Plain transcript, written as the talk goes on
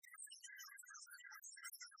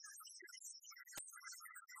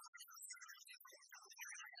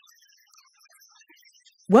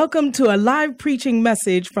Welcome to a live preaching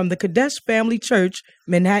message from the Kadesh Family Church,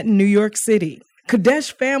 Manhattan, New York City.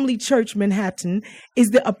 Kadesh Family Church, Manhattan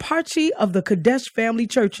is the eparchy of the Kadesh Family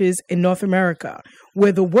Churches in North America,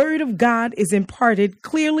 where the Word of God is imparted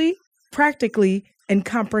clearly, practically, and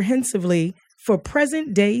comprehensively for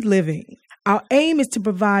present-day living. Our aim is to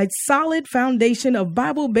provide solid foundation of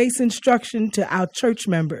Bible-based instruction to our church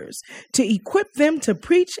members, to equip them to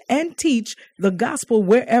preach and teach the gospel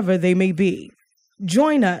wherever they may be.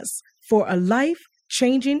 Join us for a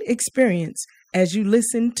life-changing experience as you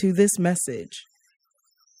listen to this message.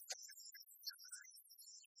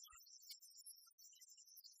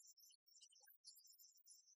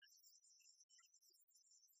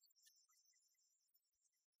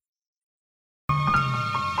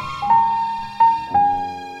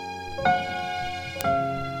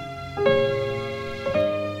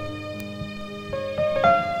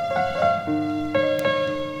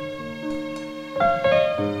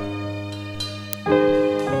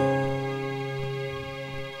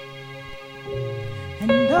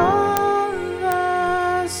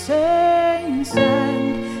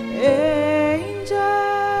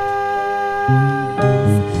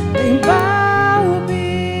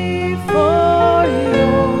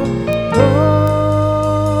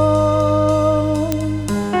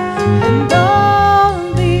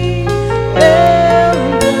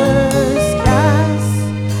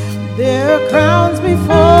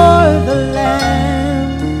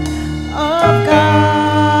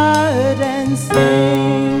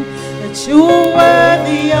 You're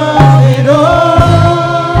worthy, Lord.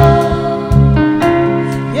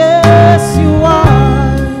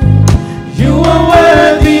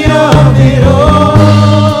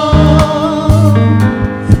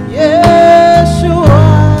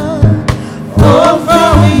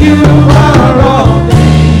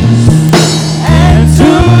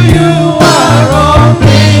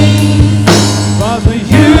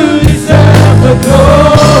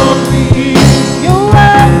 You're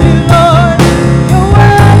worthy, Lord.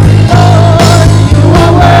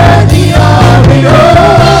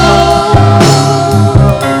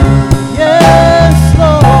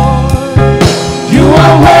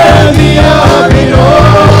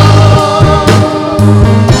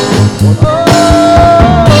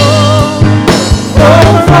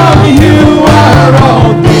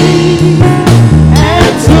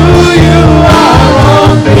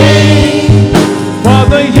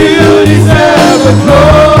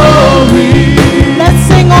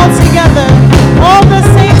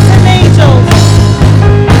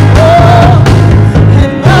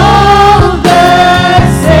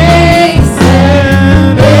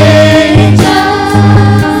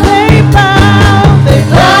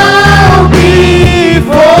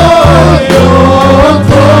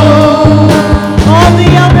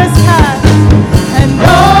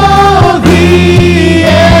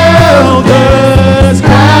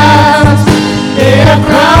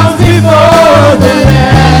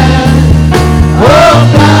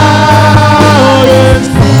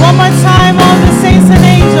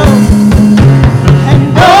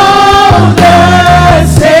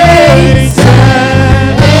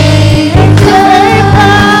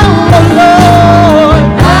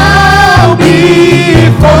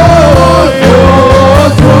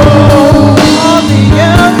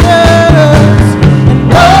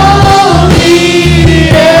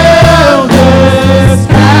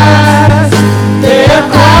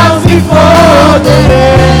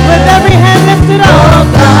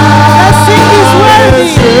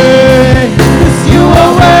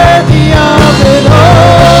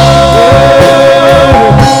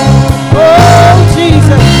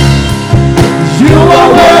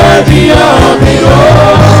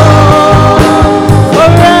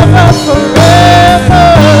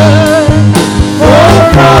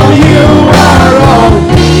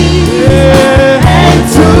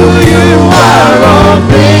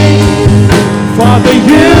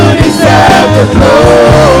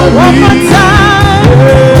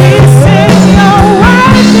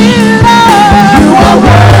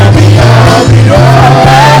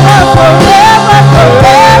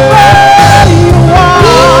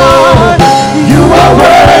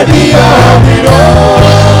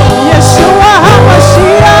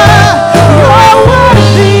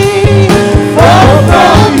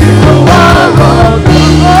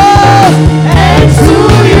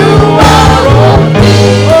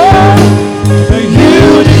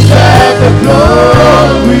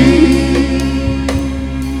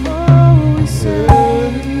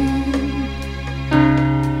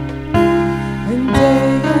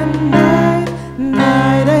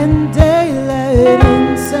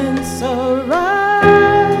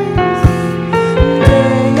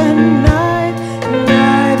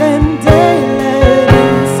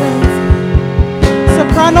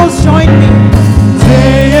 join me.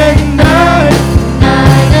 Day and night,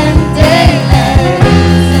 night and day, let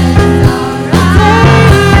incense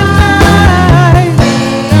arise.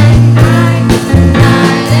 Night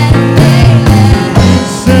and day, let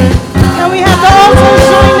sing. Can we have the altar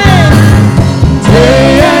join in? Day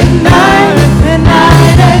and night, and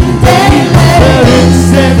night and day, let let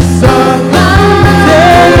incense arise.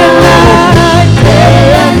 Day and night. Day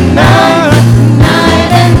and night,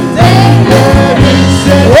 night and day, let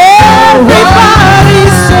incense Everybody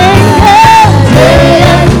sing it. Day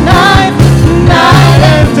and Night, night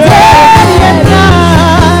and day, day and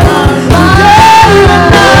night. Day and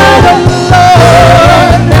night of the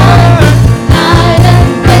Lord. night and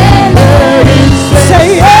day, let Say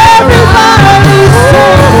everybody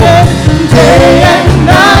sing it. Day and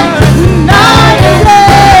night, night and day.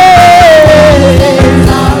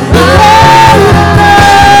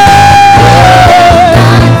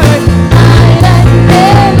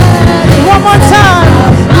 One more time.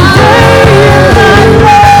 Day and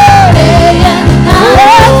night, day and night,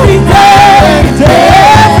 every day,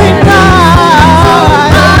 every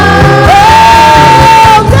night.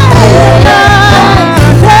 Oh, day and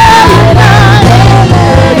night, day and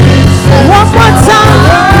night. One more time.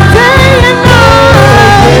 Day and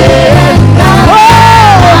night. Oh,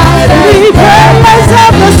 the prayers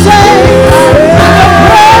of the saints. The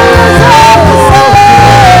prayers of the saints.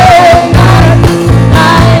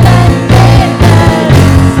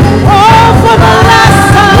 Oh, for the last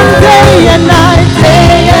time, day and night,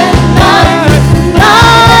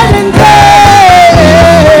 night and day.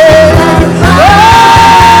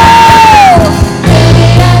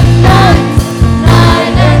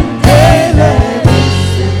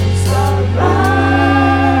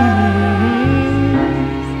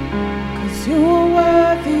 Cause you are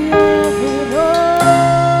worthy of it all.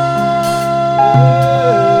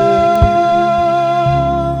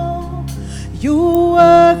 You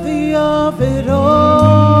are worthy of it all.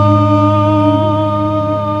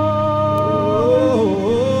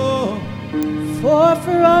 For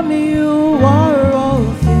from you are all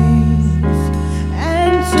things,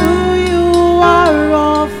 and to you are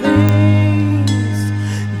all things.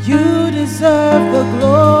 You deserve the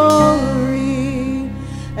glory.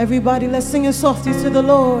 Everybody, let's sing it softly to the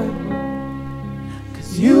Lord.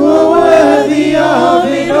 'Cause you are worthy of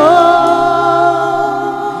it all.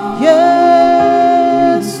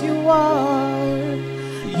 Yes, you are.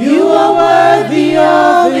 You are worthy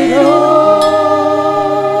of it all.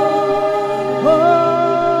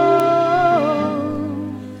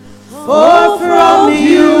 For from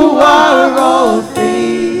you are all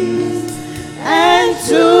things, and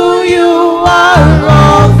to you are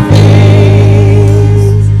all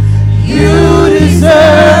things. You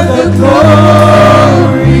deserve the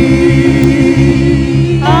glory.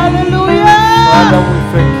 Hallelujah. Father, we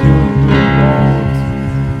thank you, good Lord.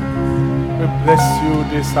 We bless you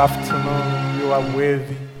this afternoon. You are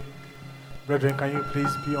worthy. Brethren, can you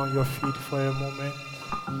please be on your feet for a moment?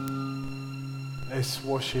 Let's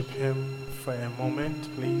worship him for a moment,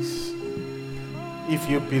 please. If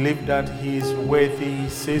you believe that he is worthy,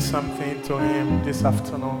 say something to him this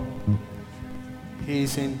afternoon. He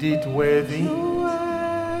is indeed worthy.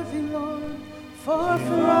 Worthy, Lord, for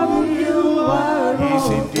from you are He is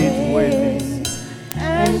all indeed things, worthy.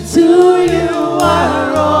 and to you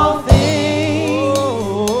are all things.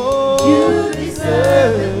 You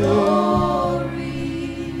deserve the glory.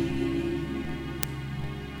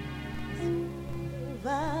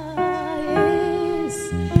 Jehovah is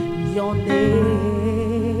your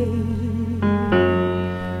name.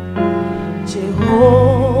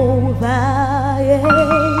 Jehovah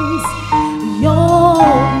is your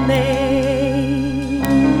name.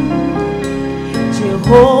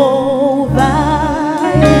 Jehovah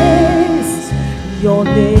is your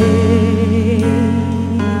name.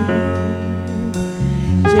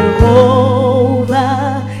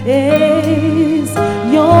 Jehovah is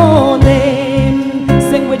your name.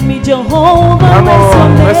 Sing with me, Jehovah Come is your on,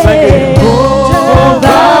 name. let's sing it.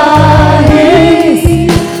 Jehovah is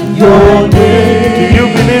your name. Do you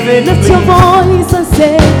believe it? Lift your voice and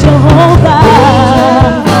say Jehovah.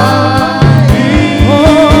 Oh,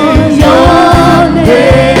 your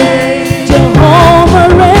name. Jehovah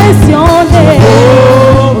is your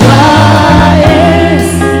name.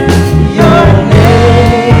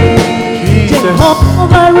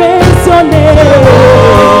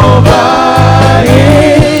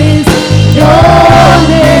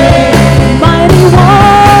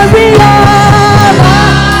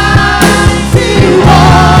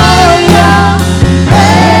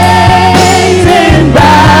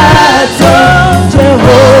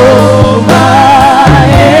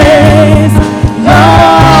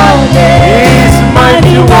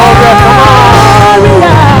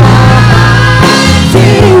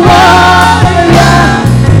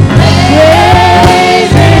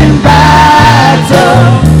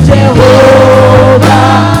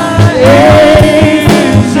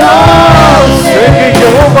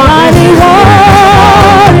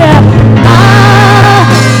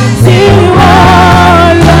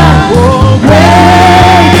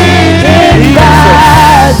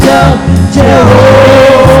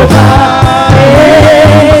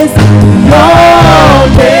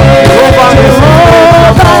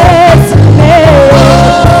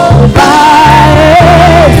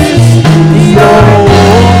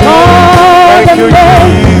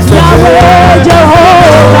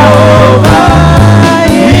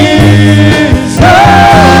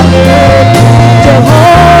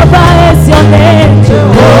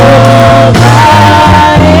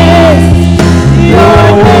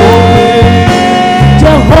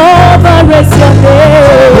 bless your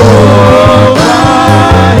name.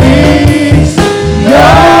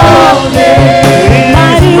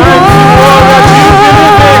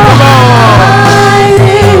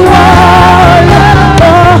 Mighty warrior,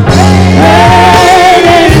 great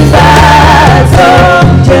in battle,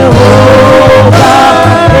 Jehovah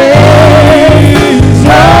is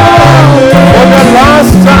your name. For the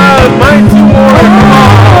last time, mighty warrior, come on.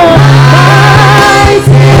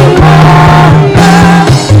 Mighty warrior,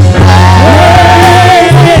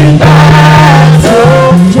 great in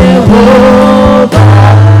battle, Jehovah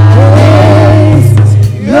is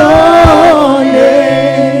your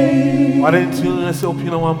name. Why don't you let's open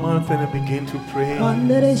our mouth and begin to pray? Let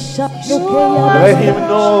Let him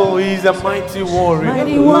know he's a mighty warrior.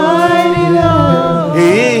 Mighty warrior,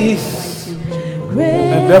 He is.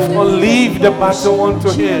 And therefore leave the battle unto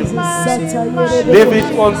him. Leave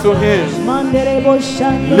it unto him.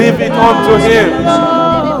 Leave it unto him.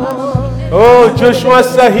 Oh, Joshua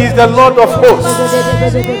said he's the Lord of hosts.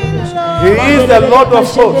 He is the Lord of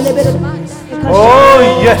hosts. Oh,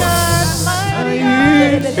 yes.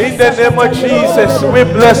 In the name of Jesus, we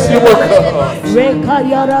bless you, O God.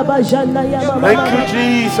 Thank you,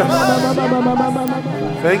 Jesus.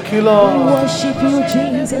 Thank you, Lord. Worship you,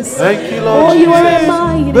 Jesus. Thank you, Lord Oh, you are a Jesus.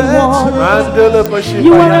 mighty warrior. Mandela Bashir,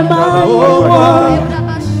 You are a mighty warrior.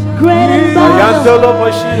 Great in battle. Ayandolo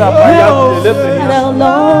Bashir, Ayandele Bashir.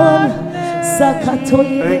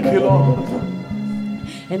 Thank you, Lord.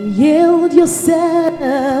 And yield yourself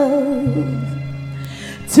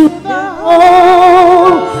to the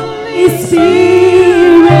Holy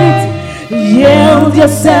Spirit. Yield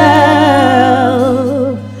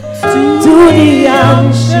yourself to the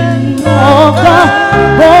unction of the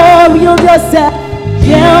Lord.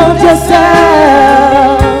 Yield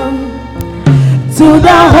yourself to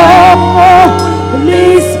the Holy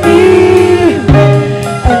Spirit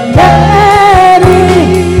and let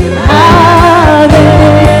Him have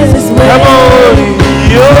His way. Come on,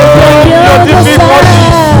 your defeat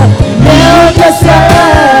bodies. Yield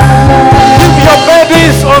yourself Give your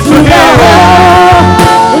burdens unto to the him.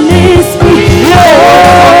 Holy Spirit. Yes,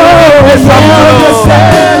 Yield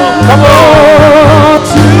yourself come on.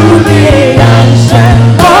 to the unction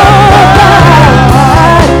of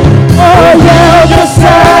God. Oh, yield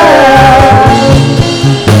yourself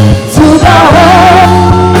to the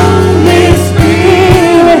Holy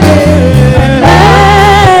Spirit and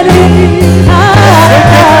let Him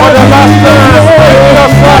For the last time,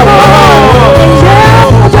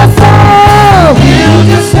 yield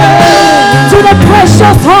yourself to the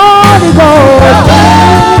precious Holy Ghost.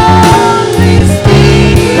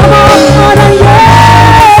 Come on and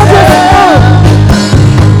yield yourself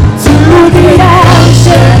to the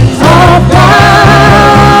action of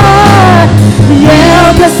God.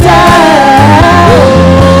 Yield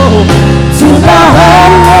yourself to the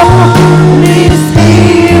Holy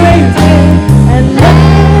Spirit and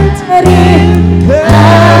let Him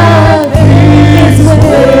have His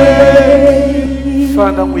way.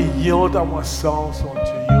 Father, we yield ourselves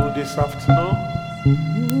unto you this afternoon.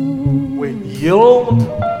 We yield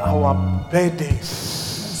our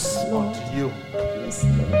burdens unto you,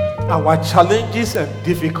 our challenges and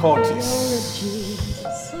difficulties.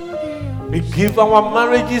 We give our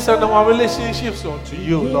marriages and our relationships unto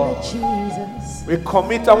you, Lord. We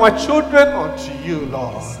commit our children unto you,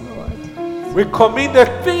 Lord. We commit the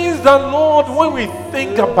things that, Lord, when we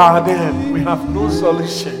think about them, we have no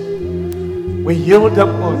solution. We yield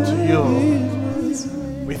them unto you.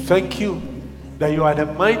 We thank you that you are the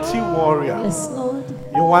mighty warrior. Yes, Lord.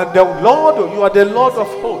 You are the Lord, you are the Lord of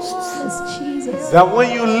hosts. Yes, Jesus. That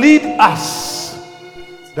when you lead us,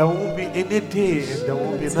 there won't be any day and there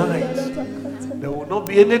won't be night. There will not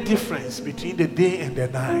be any difference between the day and the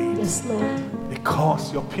night. Yes, Lord.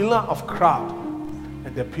 Because your pillar of cloud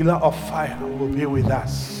and the pillar of fire will be with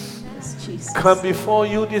us. Yes, Jesus. Come before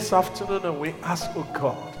you this afternoon and we ask, oh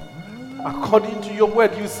God, according to your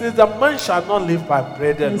word, you say that man shall not live by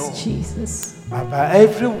bread alone, Yes, Jesus. but by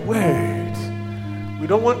every word. We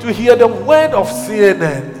don't want to hear the word of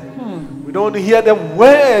CNN. We don't want to hear the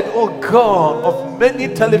word, oh God, of many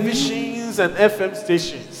televisions and FM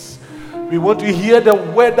stations. We want to hear the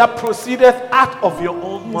word that proceedeth out of your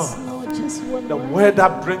own Yes, mouth. Lord. Just one The word. word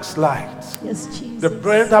that brings light. Yes, Jesus. The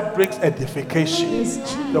word that brings edification. Yes,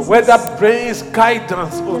 Jesus. The word that brings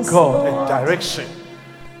guidance, oh Yes, God, and Lord. direction.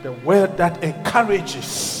 The word that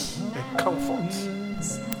encourages and comforts.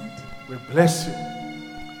 Yes, We bless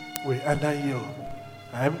you. We honor you.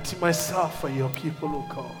 I empty myself for your people,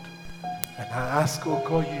 oh God. And I ask, oh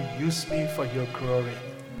God, you use me for your glory.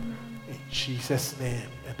 In Jesus' name.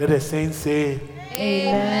 And let the saints say,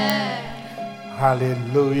 Amen.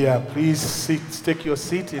 Hallelujah. Please take your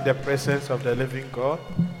seat in the presence of the living God.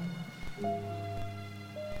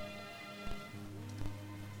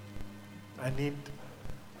 I need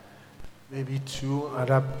maybe 2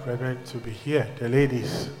 other brethren to be here, the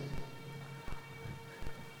ladies.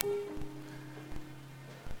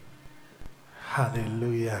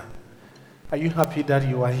 Hallelujah. Are you happy that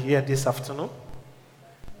you are here this afternoon?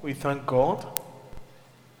 We thank God.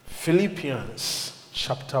 Philippians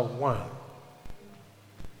chapter 1.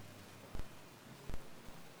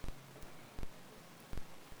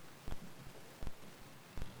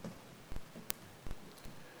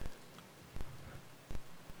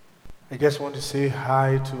 I just want to say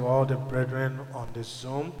hi to all the brethren on the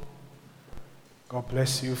Zoom. God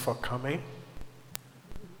bless you for coming.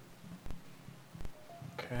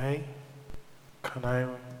 Okay. Can I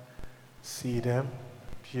see them?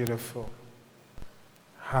 Beautiful.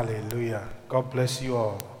 Hallelujah. God bless you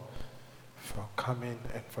all for coming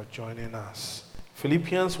and for joining us.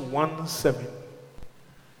 Philippians 1:7.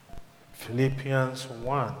 Philippians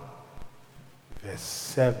 1, verse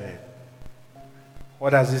 7. What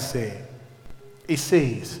does it say? It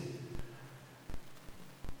says,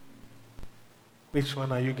 which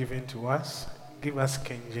one are you giving to us? Give us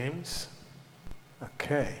King James.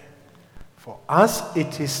 Okay. For as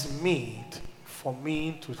it is meet for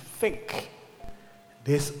me to think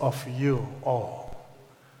this of you all,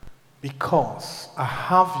 because I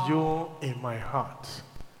have you in my heart.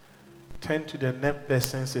 Turn to the next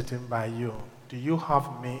person sitting by you. Do you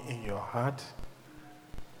have me in your heart?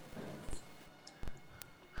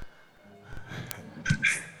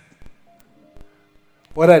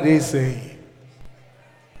 What are they saying?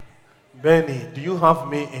 Benny, do you have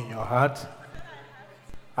me in your heart?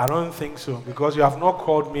 I don't think so, because you have not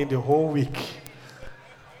called me the whole week.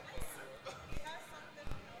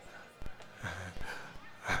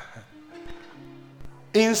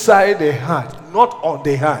 Inside the heart, not on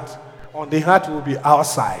the heart. On the heart will be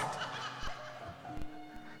outside.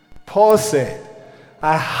 Paul said,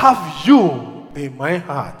 I have you in my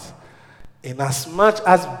heart, inasmuch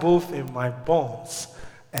as both in my bonds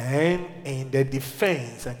and in the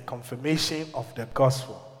defense and confirmation of the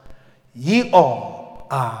gospel, ye all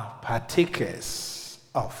are partakers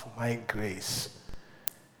of my grace.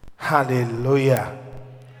 Hallelujah.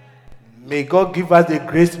 May God give us the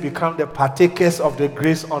grace to become the partakers of the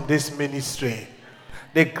grace on this ministry.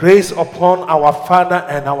 The grace upon our Father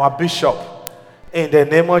and our Bishop. In the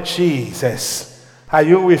name of Jesus. Are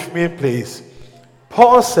you with me, please?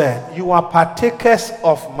 Paul said, you are partakers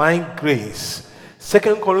of my grace. 2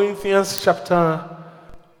 Corinthians chapter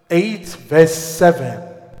 8, verse 7.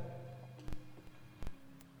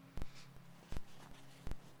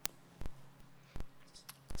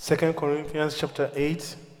 Second Corinthians chapter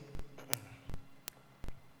 8,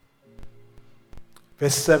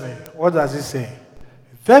 verse 7. What does it say?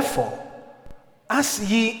 Therefore, as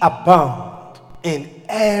ye abound in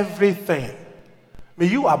everything, may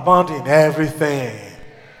you abound in everything.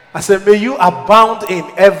 I said, may you abound in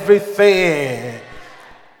everything.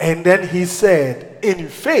 And then he said, in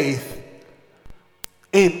faith,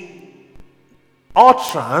 in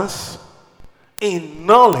utterance, in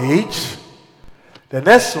knowledge. The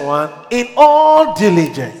next one, in all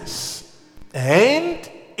diligence, and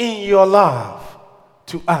in your love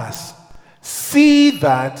to us. See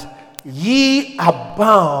that ye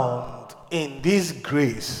abound in this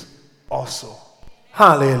grace also.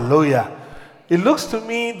 Hallelujah. It looks to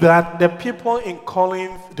me that the people in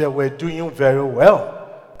Corinth, they were doing very well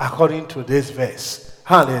according to this verse.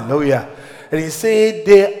 Hallelujah. And he said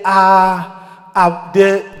they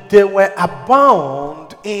were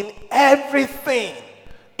abound in everything,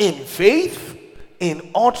 in faith, in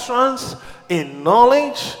utterance, in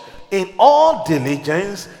knowledge, in all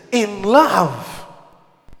diligence, in love.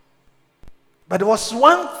 But there was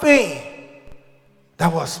one thing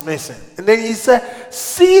that was missing. And then he said,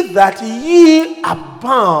 see that ye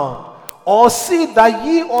abound, or see that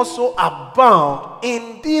ye also abound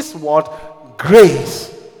in this what?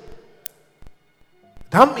 Grace.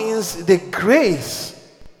 That means the grace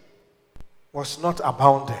was not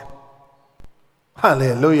abounding.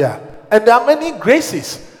 Hallelujah. And there are many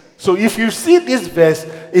graces. So if you see this verse,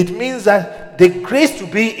 it means that the grace to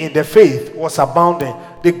be in the faith was abounding.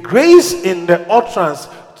 The grace in the utterance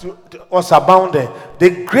was abounding.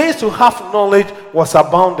 The grace to have knowledge was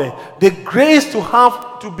abounding. The grace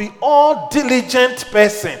to be all diligent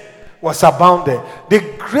person was abounding.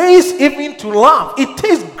 The grace even to love. It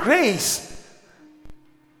takes grace.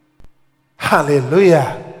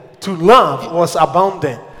 Hallelujah. To love was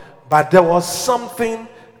abounding. But there was something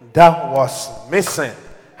that was missing.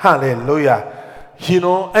 Hallelujah.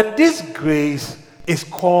 And this grace is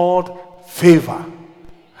called favor.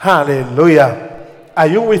 Hallelujah. Are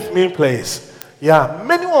you with me, please? Yeah,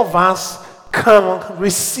 many of us can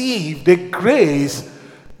receive the grace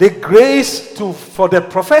for the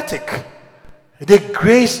prophetic, the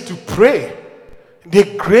grace to pray,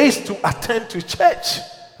 the grace to attend to church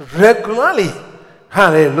regularly.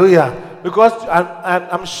 Hallelujah. Because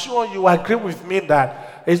I'm sure you agree with me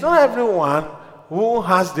that it's not everyone who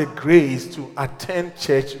has the grace to attend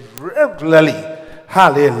church regularly.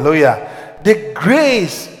 Hallelujah. The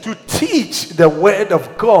grace to teach the word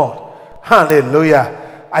of God.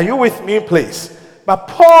 Hallelujah. Are you with me, please? But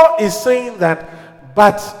Paul is saying that,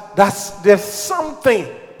 there's something.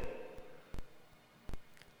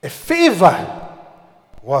 A favor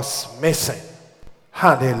was missing.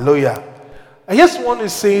 Hallelujah. I just want to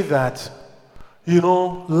say that,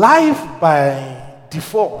 life by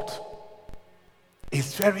default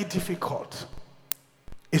is very difficult.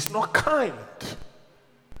 It's not kind.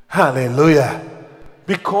 Hallelujah.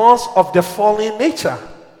 Because of the fallen nature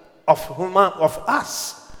of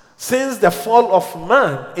us. Since the fall of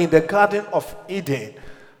man in the Garden of Eden.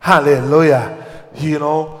 Hallelujah.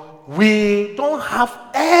 We don't have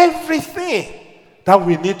everything that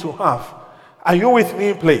we need to have. Are you with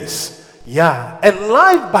me, please? Yeah. And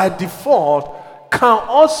life by default can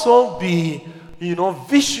also be,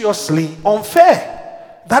 viciously unfair.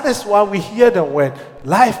 That is why we hear the word,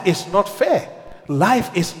 life is not fair.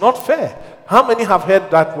 Life is not fair. How many have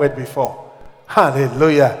heard that word before?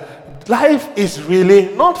 Hallelujah. Life is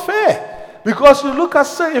really not fair. Because you look at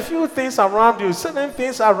a few things around you, certain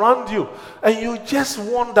things around you, and you just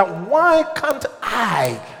wonder, why can't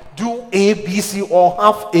I do ABC or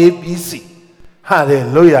have ABC?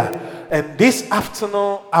 Hallelujah. And this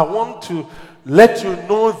afternoon, I want to let you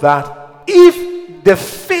know that if the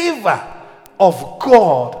favor of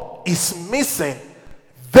God is missing,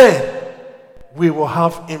 then we will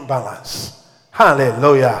have imbalance.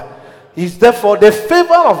 Hallelujah. It's therefore the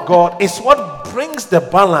favor of God is what brings the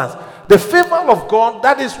balance. The favor of God,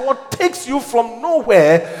 that is what takes you from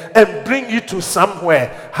nowhere and bring you to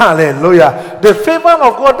somewhere. Hallelujah. The favor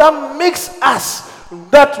of God that makes us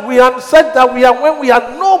that we are said that we are when we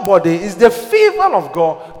are nobody is the favor of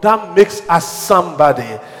God that makes us somebody.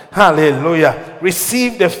 Hallelujah.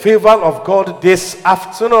 Receive the favor of God this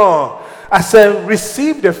afternoon. I said,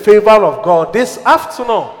 receive the favor of God this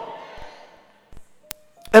afternoon.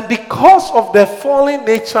 And because of the fallen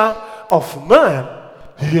nature of man,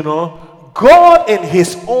 God in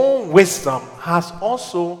his own wisdom has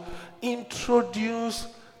also introduced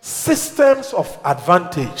systems of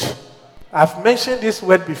advantage. I've mentioned this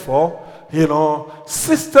word before.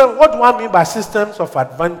 System. What do I mean by systems of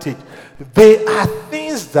advantage? They are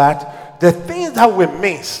the things that we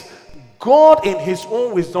miss. God in his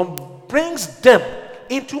own wisdom brings them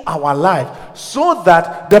into our life so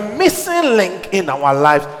that the missing link in our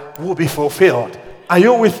life will be fulfilled. Are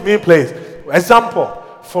you with me, please? Example.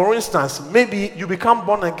 For instance, maybe you become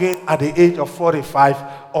born again at the age of 45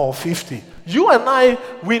 or 50. You and I,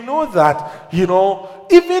 we know that,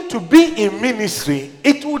 even to be in ministry,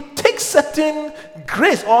 it would take certain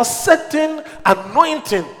grace or certain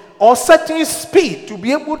anointing or certain speed to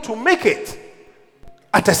be able to make it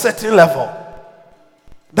at a certain level.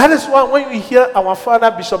 That is why when we hear our father,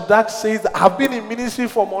 Bishop Dag, says, I've been in ministry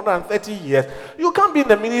for more than 30 years. You can't be in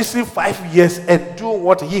the ministry 5 years and do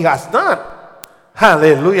what he has done.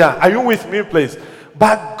 Hallelujah. Are you with me, please?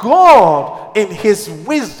 But God, in his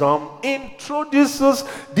wisdom, introduces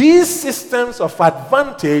these systems of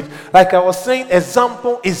advantage. Like I was saying,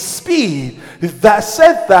 example is speed. That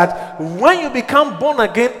said that when you become born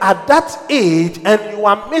again at that age and you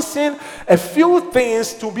are missing a few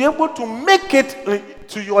things to be able to make it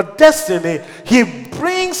to your destiny, he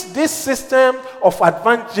brings this system of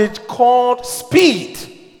advantage called speed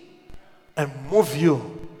and move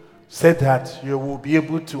you so that you will be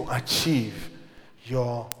able to achieve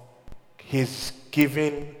his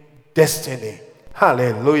given destiny.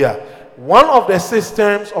 Hallelujah. One of the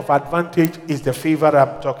systems of advantage is the favor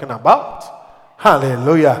I'm talking about.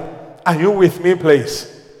 Hallelujah. Are you with me,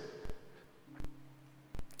 please?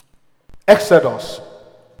 Exodus.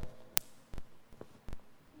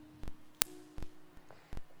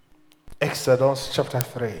 Exodus chapter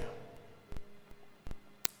 3.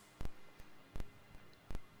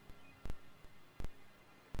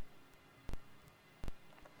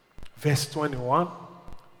 Verse 21.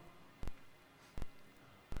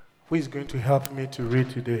 Who is going to help me to read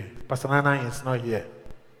today? Pastor Nana is not here.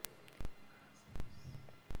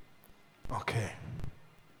 Okay.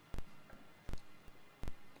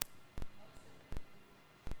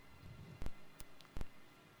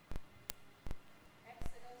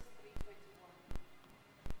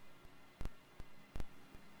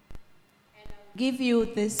 give you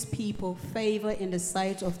this people favor in the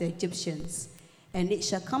sight of the Egyptians, and it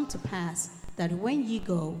shall come to pass that when ye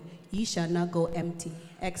go, ye shall not go empty.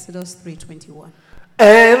 Exodus 3:21.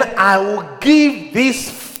 And I will give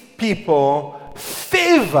these people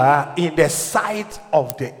favor in the sight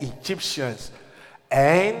of the Egyptians,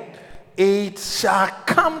 and it shall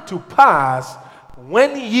come to pass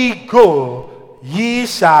when ye go, ye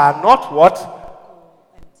shall not what?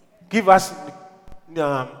 Give us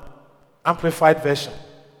amplified version.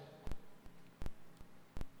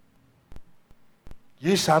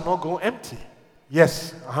 Ye shall not go empty.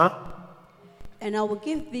 Yes. And I will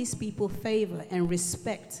give these people favor and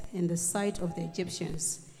respect in the sight of the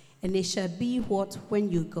Egyptians. And it shall be what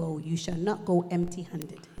when you go, you shall not go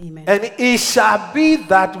empty-handed. Amen. And it shall be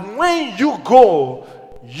that when you go,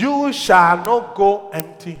 you shall not go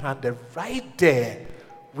empty-handed. Right there,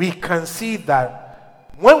 we can see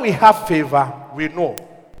that when we have favor, we know.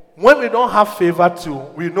 When we don't have favor too,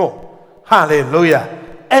 we know. Hallelujah.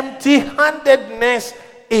 Empty-handedness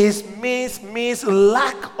means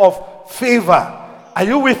lack of favor. Are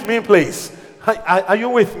you with me, please? Are you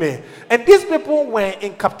with me? And these people were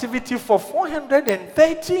in captivity for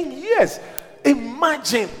 413 years.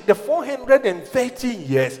 Imagine the 413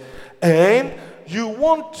 years. And you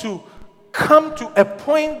want to come to a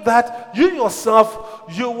point that you yourself,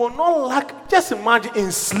 you will not lack. Just imagine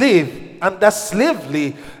enslaved, under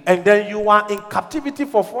slavery, and then you are in captivity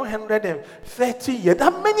for 430 years. There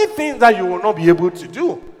are many things that you will not be able to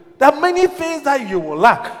do. There are many things that you will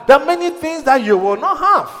lack. There are many things that you will not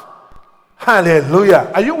have.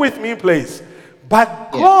 Hallelujah. Are you with me, please?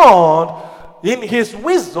 But God, in his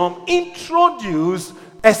wisdom, introduced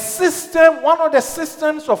a system, one of the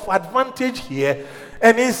systems of advantage here.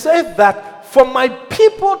 And he said that for my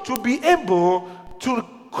people to be able to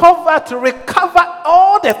recover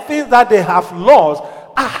all the things that they have lost,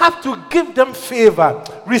 I have to give them favor.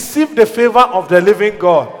 Receive the favor of the living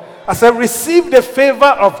God. I said, receive the favor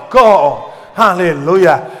of God.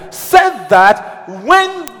 Hallelujah. Said that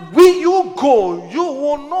when you go, you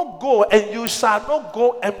will not go, and you shall not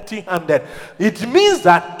go empty-handed. It means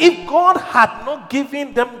that if God had not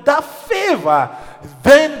given them that favor,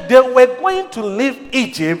 then they were going to leave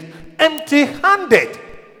Egypt empty-handed.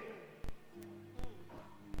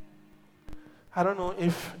 I don't know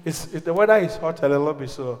if the weather is hot a little bit,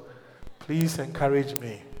 so please encourage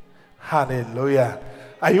me. Hallelujah.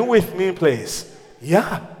 Are you with me, please?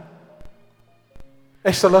 Yeah.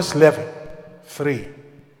 Exodus 11:3.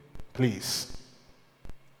 Please.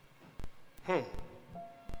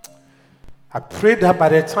 I pray that by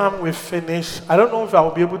the time we finish, I don't know if I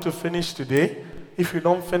will be able to finish today. If you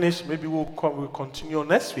don't finish, maybe we'll continue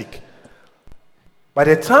next week. By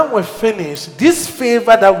the time we finish, this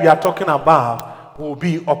favor that we are talking about will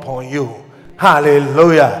be upon you.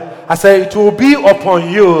 Hallelujah. I say it will be upon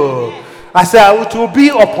you. I say it will be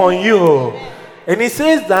upon you. And he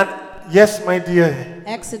says that, yes, my dear.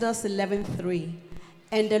 Exodus 11:3.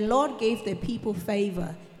 And the Lord gave the people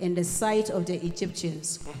favor in the sight of the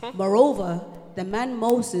Egyptians. Moreover, the man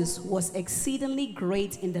Moses was exceedingly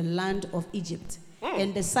great in the land of Egypt,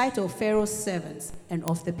 in the sight of Pharaoh's servants and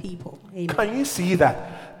of the people. Amen. Can you see that?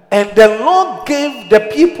 And the Lord gave the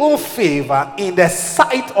people favor in the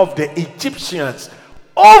sight of the Egyptians.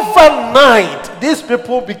 Overnight, these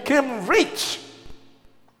people became rich.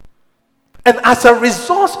 And as a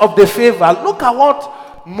result of the favor, look at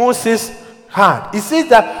what Moses had. He says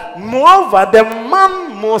that, moreover, the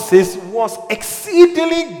man Moses was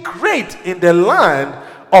exceedingly great in the land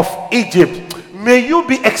of Egypt. May you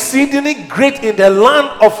be exceedingly great in the land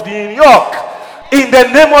of New York, in the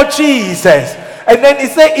name of Jesus. And then he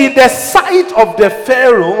said, in the sight of the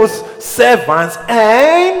Pharaoh's servants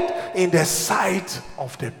and in the sight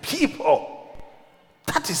of the people.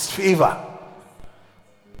 That is favor.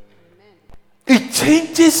 It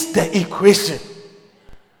changes the equation.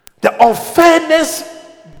 The unfairness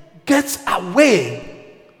gets away,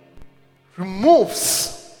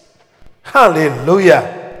 removes. Hallelujah.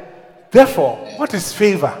 Therefore, what is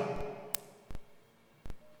favor?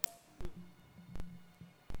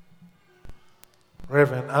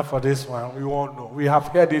 Reverend, for this one, we won't know. We have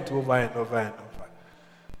heard it over and over and over.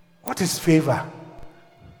 What is favor?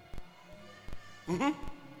 I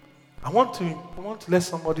want to let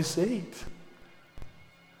somebody say it.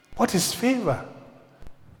 What is favor?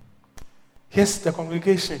 Yes, the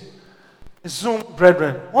congregation. Zoom,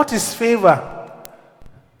 brethren. What is favor?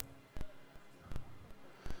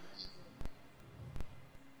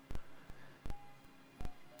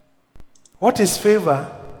 What is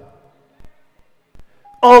favor?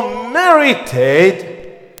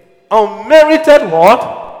 Unmerited what?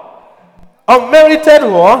 Unmerited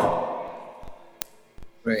what?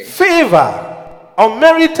 Right. Favor,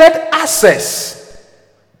 unmerited access.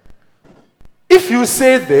 If you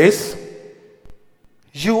say this,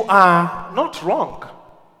 you are not wrong,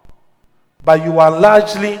 but you are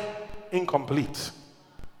largely incomplete.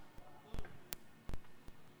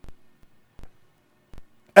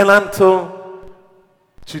 And until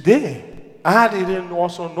today, I didn't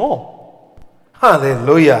also know.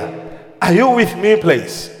 Hallelujah. Are you with me,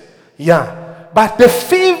 please? Yeah. But the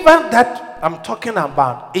favor that I'm talking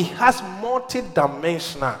about, it has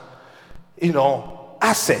multi-dimensional,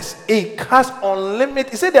 access. It has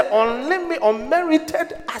unlimited. It said the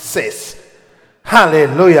unmerited access.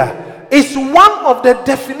 Hallelujah. It's one of the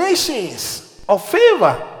definitions of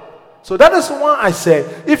favor. So that is why I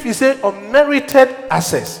said, if you say unmerited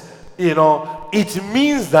access, it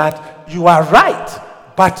means that you are right,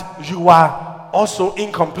 but you are also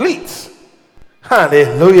incomplete.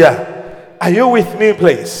 Hallelujah. Are you with me,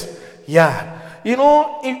 please? Yeah.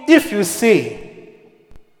 If you say,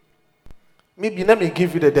 maybe let me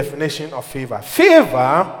give you the definition of favor.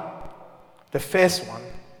 Favor, the first one,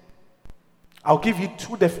 I'll give you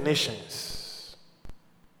two definitions.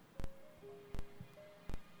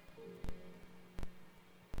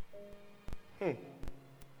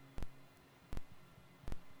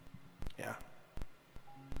 Yeah.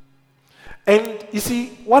 And you see,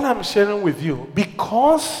 what I'm sharing with you,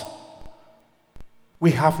 because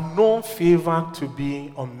we have known favor to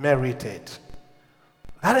be unmerited,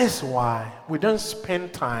 that is why we don't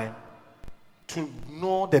spend time to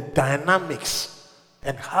know the dynamics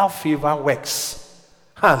and how favor works.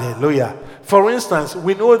 Hallelujah. For instance,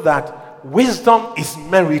 we know that wisdom is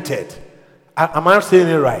merited. Am I saying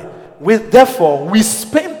it right? Therefore, we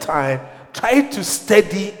spend time trying to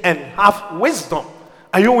study and have wisdom.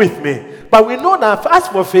 Are you with me? But we know that as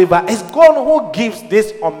for favor, it's God who gives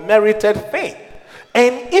this unmerited thing.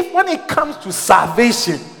 And if when it comes to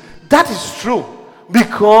salvation, that is true.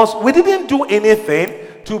 Because we didn't do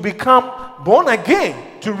anything to become born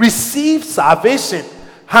again, to receive salvation.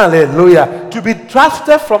 Hallelujah. To be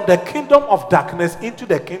drafted from the kingdom of darkness into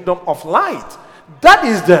the kingdom of light. That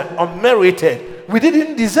is the unmerited. We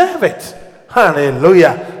didn't deserve it.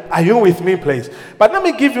 Hallelujah. Are you with me, please? But let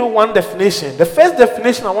me give you one definition. The first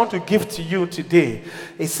definition I want to give to you today,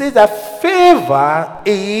 it says that favor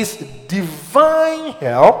is divine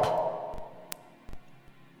help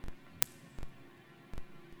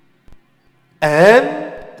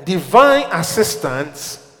and divine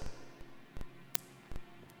assistance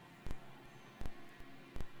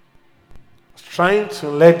trying to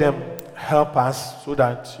let them help us so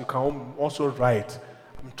that you can also write.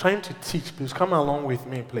 I'm trying to teach. Please come along with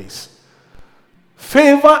me, please.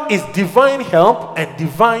 Favor is divine help and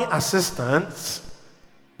divine assistance.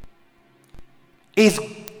 Is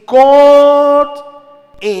God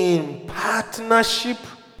in partnership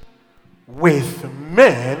with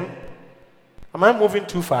men? Am I moving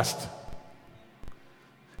too fast?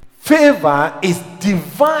 Favor is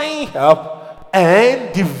divine help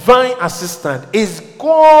and divine assistance. Is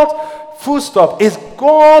God, full stop, is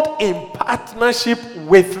God in partnership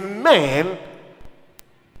with men?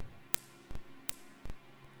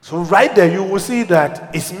 So right there you will see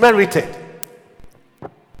that it's merited.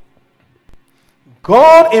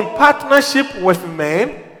 God in partnership with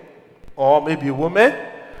men, or maybe women,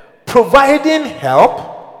 providing help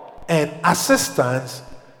and assistance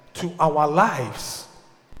to our lives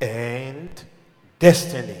and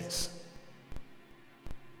destinies.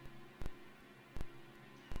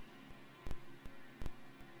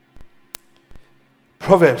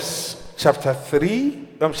 Proverbs chapter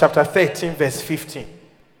 13, verse 15.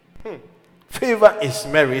 Favor is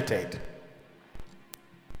merited.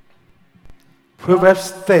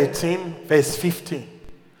 Proverbs 13, verse 15.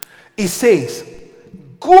 It says,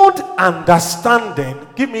 good understanding.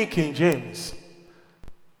 Give me King James.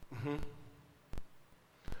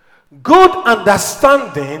 Good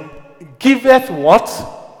understanding giveth what?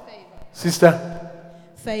 Favor. Sister?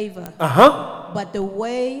 Favor. But the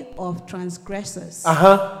way of transgressors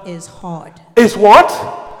is hard. Is what?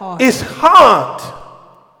 Hard. It's hard.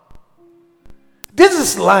 This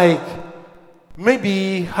is like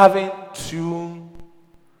maybe having two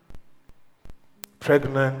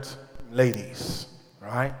pregnant ladies,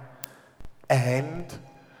 right? And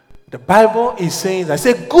the Bible is saying, I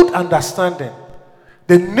say good understanding.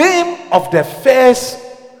 The name of the first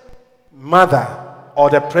mother or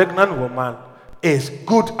the pregnant woman is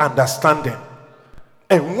good understanding.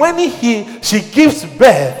 And when she gives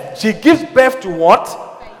birth to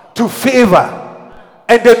what? To favor.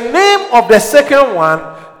 And the name of the second one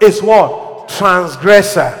is what?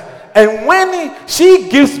 Transgressor. And when she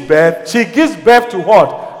gives birth to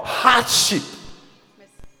what? Hardship.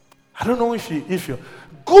 I don't know if you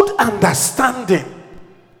good understanding.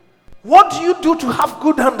 What do you do to have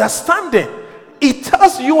good understanding? It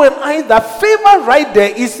tells you and I that favor right there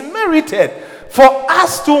is merited. For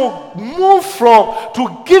us to move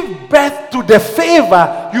to give birth to the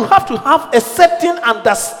favor, you have to have a certain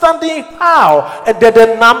understanding how and the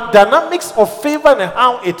dynamics of favor and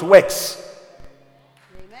how it works.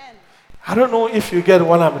 Amen. I don't know if you get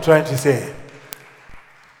what I'm trying to say.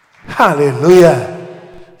 Hallelujah.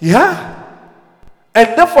 Yeah?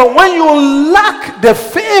 And therefore, when you lack the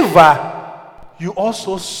favor, you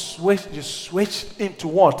also switch into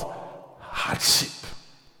what? Hardship.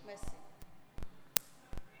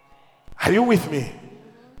 Are you with me?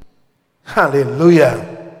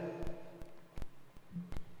 Hallelujah.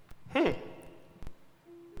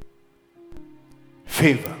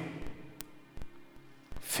 Favor.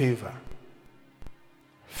 Favor.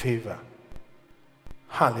 Favor.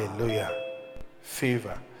 Hallelujah.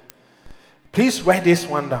 Favor. Please write this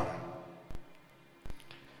one down.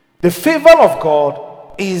 The favor of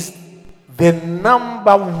God is the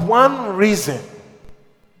number one reason.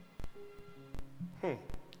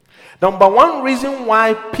 Number one reason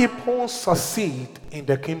why people succeed in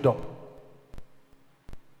the kingdom.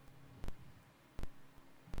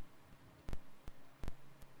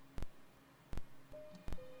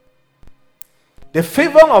 The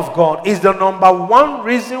favor of God is the number one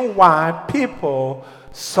reason why people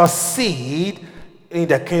succeed in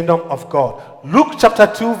the kingdom of God. Luke chapter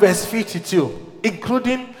 2 verse 52,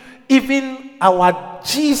 including even our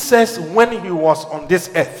Jesus when he was on this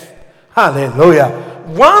earth. Hallelujah.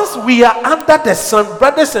 Once we are under the sun,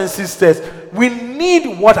 brothers and sisters, we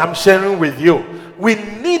need what I'm sharing with you. We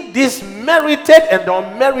need this merited and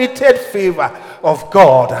unmerited favor of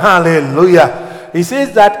God. Hallelujah. He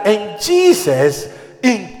says that, and Jesus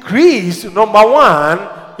increased, number one,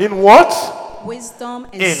 in what? Wisdom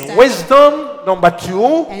and in stature. Wisdom, number two,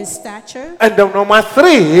 and stature. and then number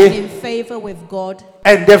three, In favor with God.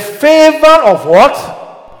 and the favor of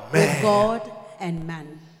what? Man. With God and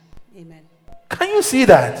man. Amen. Can you see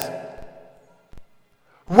that?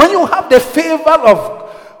 When you have the favor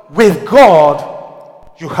with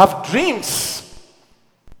God, you have dreams.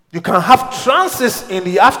 You can have trances in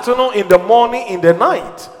the afternoon, in the morning, in the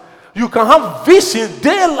night. You can have visions,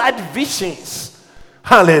 daylight visions.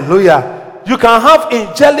 Hallelujah. You can have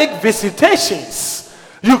angelic visitations.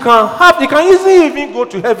 You can easily even go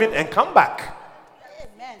to heaven and come back.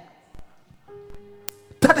 Amen.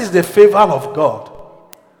 That is the favor of God.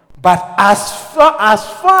 But as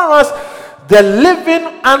far as the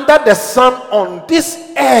living under the sun on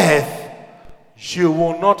this earth, you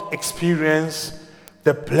will not experience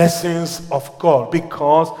the blessings of God,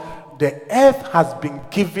 because the earth has been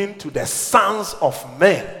given to the sons of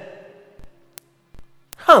men.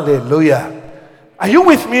 Hallelujah. Are you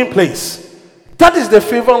with me, please? That is the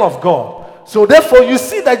favor of God. So therefore, you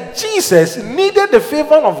see that Jesus needed the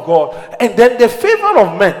favor of God and then the favor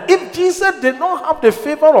of men. If Jesus did not have the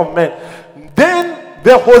favor of men, then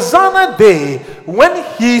the Hosanna day, when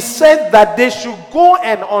he said that they should go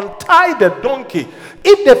and untie the donkey,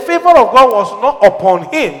 if the favor of God was not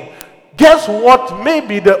upon him, guess what?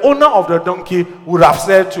 Maybe the owner of the donkey would have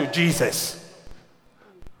said to Jesus.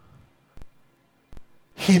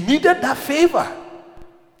 He needed that favor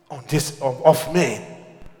on this of men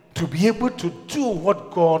to be able to do what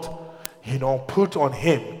God, put on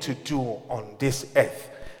him to do on this earth.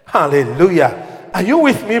 Hallelujah. Are you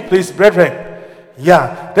with me, please, brethren?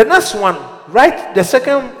 Yeah. The next one, right? The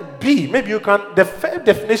second B. Maybe you can. The first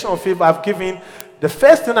definition of favor I've given. The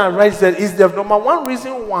first thing I write there is the number one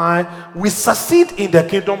reason why we succeed in the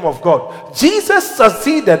kingdom of God. Jesus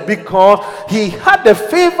succeeded because he had the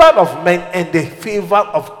favor of men and the favor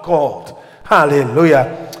of God.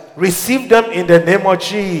 Hallelujah. Receive them in the name of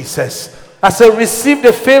Jesus. I said, receive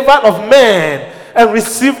the favor of man and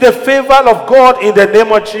receive the favor of God in the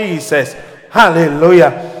name of Jesus.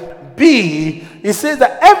 Hallelujah. B, it says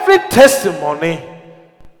that every testimony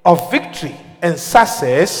of victory and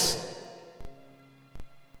success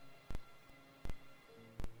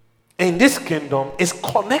in this kingdom is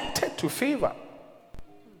connected to favor.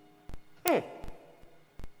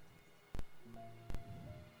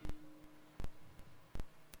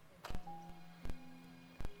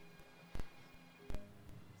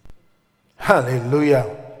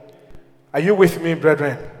 Hallelujah. Are you with me,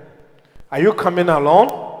 brethren? Are you coming along?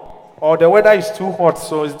 Or the weather is too hot,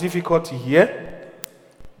 so it's difficult to hear?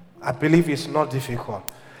 I believe it's not difficult.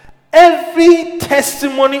 Every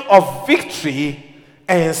testimony of victory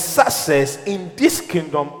and success in this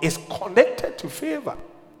kingdom is connected to favor.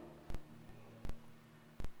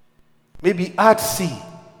 Maybe add C.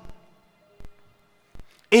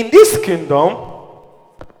 In this kingdom,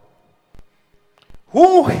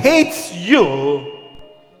 who hates you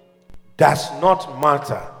does not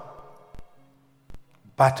matter,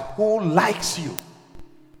 but who likes you.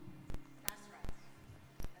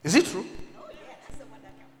 Is it true?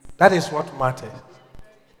 That is what matters.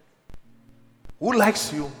 Who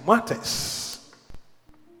likes you matters.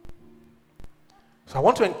 So I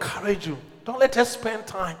want to encourage you, don't let us spend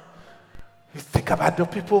time. You think about the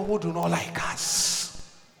people who do not like us.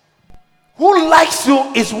 Who likes you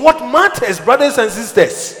is what matters, brothers and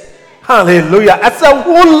sisters. Hallelujah. I said,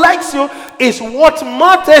 who likes you is what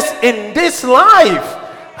matters in this life.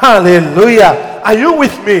 Hallelujah. Are you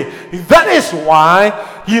with me? That is why,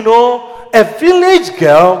 a village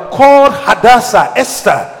girl called Hadassah,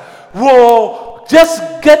 Esther, will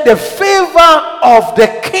just get the favor of the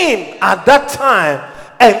king at that time,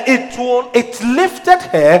 and it lifted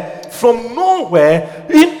her from nowhere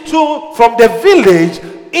from the village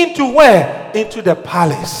into where? Into the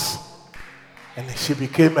palace. And she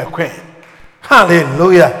became a queen.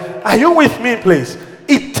 Hallelujah. Are you with me, please?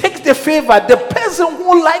 It takes the favor, the person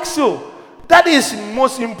who likes you. That is the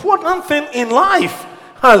most important thing in life.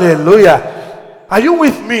 Hallelujah. Are you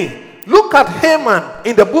with me? Look at Haman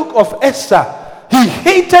in the book of Esther. He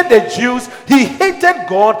hated the Jews. He hated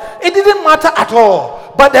God. It didn't matter at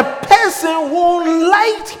all. But the person who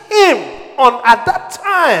liked him at that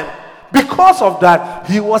time, because of that,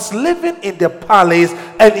 he was living in the palace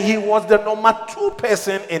and he was the number 2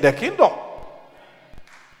 person in the kingdom.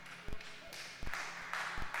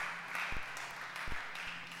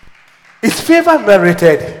 Is favor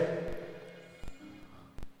merited?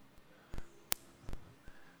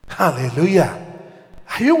 Hallelujah.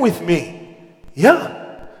 Are you with me?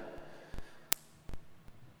 Yeah.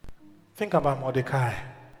 Think about Mordecai.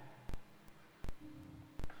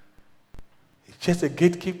 He's just a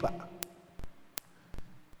gatekeeper.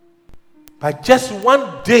 But just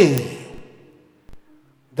one day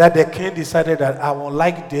that the king decided that I will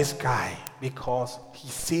like this guy because he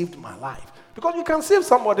saved my life. Because you can save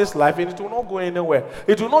somebody's life and it will not go anywhere.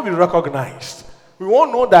 It will not be recognized. We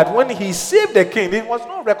all know that when he saved the king, it was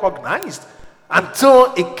not recognized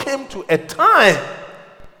until it came to a time.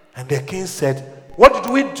 And the king said, what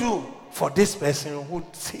did we do for this person who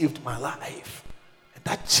saved my life? And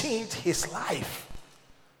that changed his life.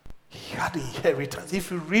 He had inheritance.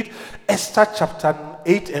 If you read Esther chapter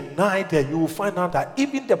 8 and 9 there, you will find out that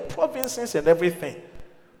even the provinces and everything,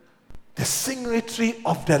 the signatory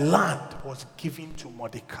of the land was given to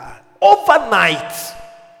Mordecai. Overnight.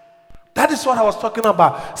 That is what I was talking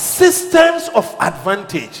about. Systems of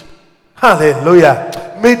advantage.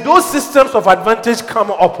 Hallelujah. May those systems of advantage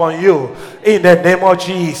come upon you in the name of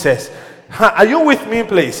Jesus. Are you with me,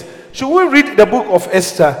 please? Should we read the book of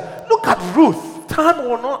Esther? Look at Ruth. Time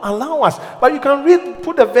will not allow us. But you can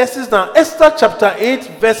put the verses down. Esther chapter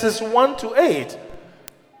 8, verses 1 to 8.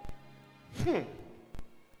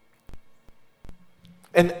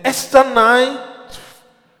 And Esther 9,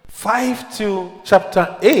 5 to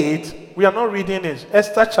chapter 8. We are not reading it.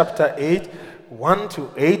 Esther chapter 8, 1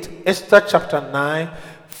 to 8. Esther chapter 9,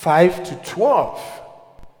 5 to 12.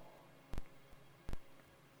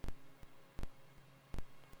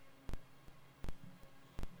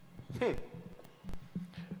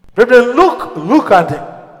 Brethren, look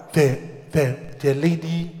at the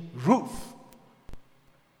lady Ruth.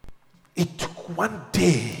 It took one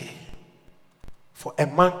day for a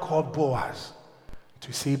man called Boaz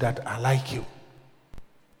to say that I like you.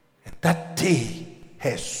 And that day,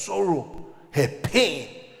 her sorrow, her pain,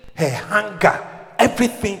 her hunger,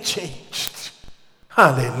 everything changed.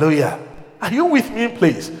 Hallelujah. Are you with me,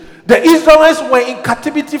 please? The Israelites were in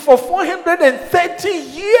captivity for 430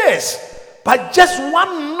 years. But just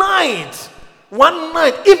one night,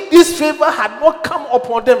 if this favor had not come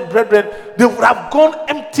upon them, brethren, they would have gone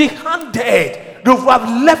empty-handed. They would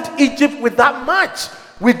have left Egypt with that much,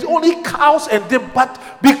 with only cows and them. But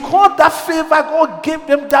because that favor God gave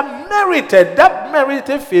them, that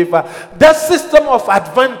merited favor, that system of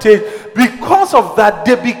advantage, because of that,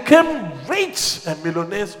 they became rich and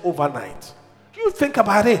millionaires overnight. You think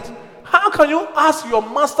about it. How can you ask your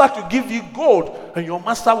master to give you gold and your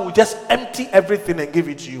master will just empty everything and give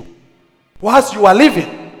it to you? Whilst you are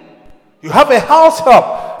living, you have a house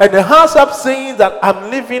help, and the house help saying that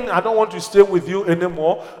I'm leaving, I don't want to stay with you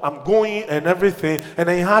anymore, I'm going and everything. And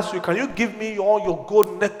then he asks you, can you give me all your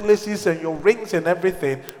gold necklaces and your rings and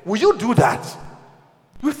everything? Will you do that?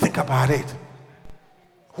 You think about it.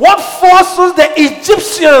 What forces the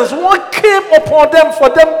Egyptians, what came upon them for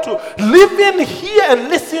them to live in here and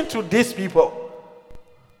listen to these people?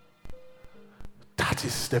 That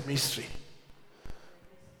is the mystery.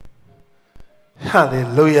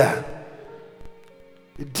 Hallelujah.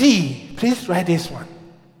 D, please write this one.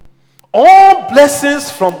 All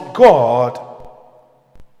blessings from God.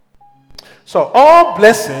 So all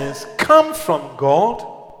blessings come from God.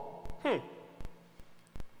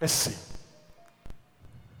 Let's see.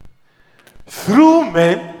 Through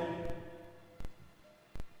men,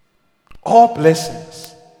 all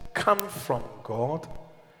blessings come from God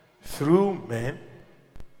through men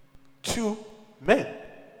to men.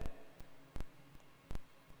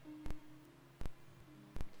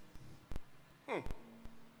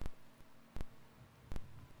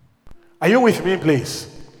 Are you with me, please?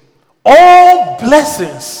 All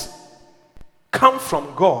blessings come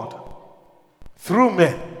from God through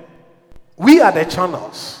men. We are the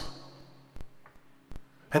channels.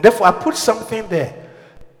 And therefore, I put something there.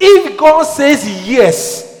 If God says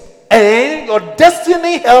yes, and your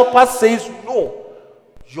destiny helper says no,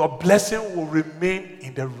 your blessing will remain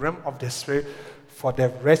in the realm of the spirit for the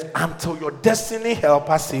rest until your destiny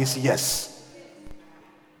helper says yes.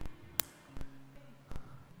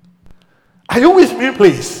 Are you with me,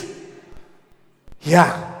 please?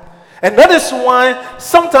 Yeah. And that is why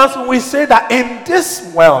sometimes when we say that in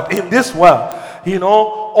this world, you know,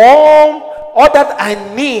 all that I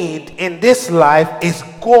need in this life is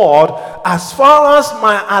God. As far as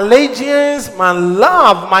my allegiance, my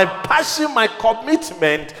love, my passion, my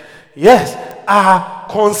commitment, yes, are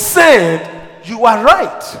concerned, you are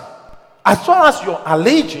right. As far as your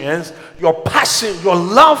allegiance, your passion, your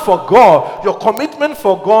love for God, your commitment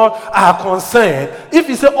for God are concerned, if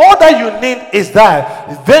you say all that you need is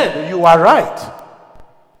that, then you are right.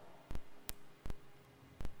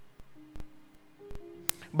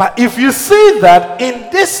 But if you see that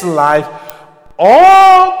in this life,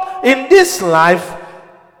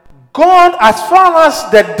 God, as far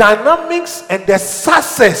as the dynamics and the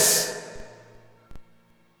success,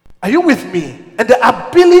 are you with me? And the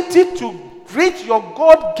ability to reach your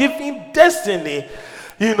God-given destiny,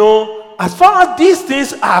 you know, as far as these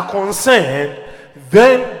things are concerned,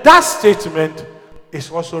 then that statement is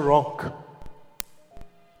also wrong.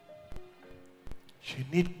 You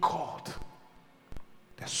need God,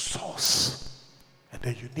 the source, and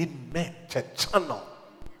then you need men, the channel.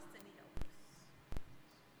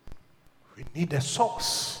 We need the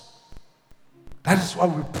source. That is why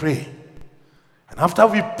we pray. And after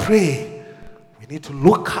we pray, we need to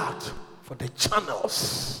look out for the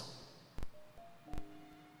channels.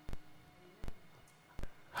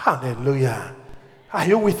 Hallelujah. Are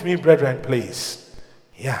you with me, brethren, please?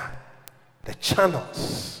 Yeah. The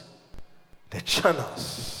channels. The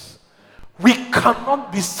channels. We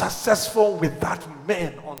cannot be successful without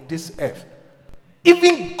men on this earth.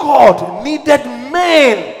 Even God needed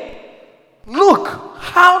men. Look,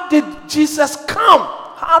 how did Jesus come?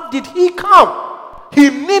 How did he come? He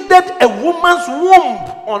needed a woman's womb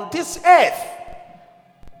on this earth.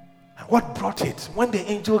 And what brought it? When the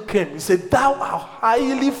angel came, he said, "Thou art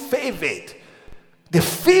highly favored." The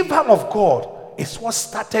favor of God is what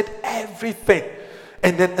started everything.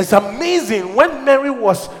 And then it's amazing when Mary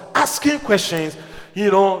was asking questions,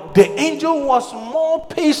 you know, the angel was more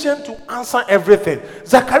patient to answer everything.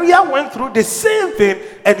 Zachariah went through the same thing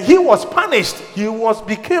and he was punished. He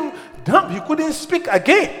became dumb. He couldn't speak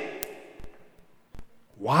again.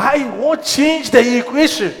 Why? What changed the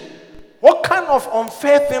equation? What kind of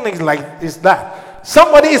unfair thing is that?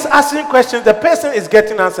 Somebody is asking questions, the person is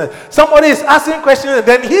getting answers. Somebody is asking questions and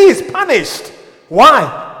then he is punished.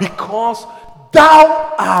 Why? Because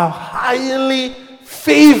thou art highly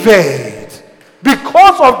favored.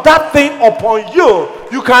 Because of that thing upon you,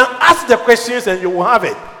 you can ask the questions and you will have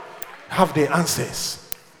it. Have the answers.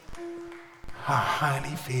 Are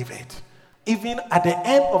highly favored. Even at the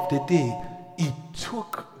end of the day, it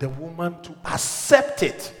took the woman to accept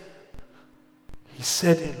it. He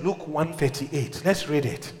said in Luke 1:38. Let's read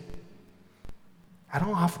it. I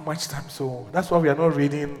don't have much time, so that's why we are not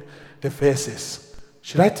reading the verses.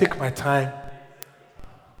 Should I take my time?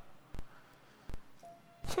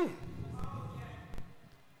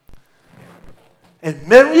 And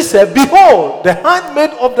Mary said, "Behold, the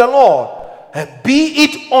handmaid of the Lord, and be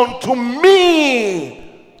it unto me."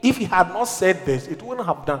 If he had not said this, it wouldn't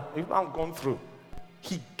have done. It wouldn't have gone through.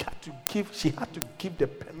 She had to give the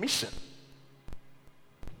permission.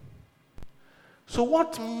 So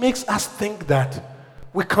what makes us think that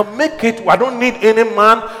we can make it? I don't need any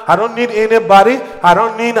man. I don't need anybody.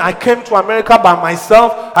 I came to America by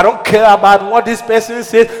myself. I don't care about what this person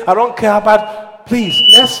says. I don't care about. Please,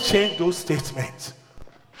 let's change those statements.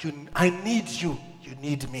 I need you. You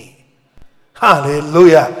need me.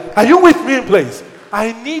 Hallelujah. Are you with me, please?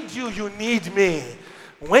 I need you. You need me.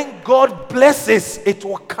 When God blesses, it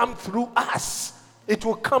will come through us. It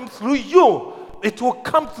will come through you. It will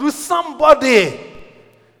come through somebody.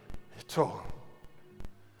 It will.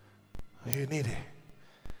 You need it.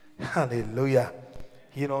 Hallelujah.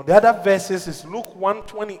 You know, the other verses is Luke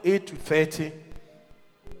 1:28 to 30.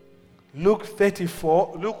 Luke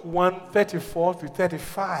 1:34 to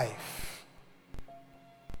 35.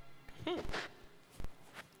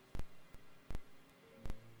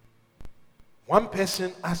 One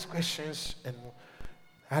person asked questions and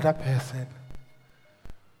the other person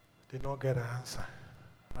did not get an answer.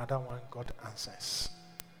 Another one got answers.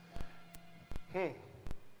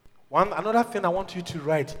 Another thing I want you to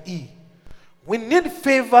write, E. We need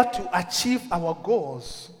favor to achieve our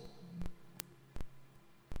goals.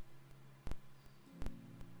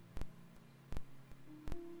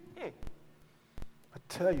 I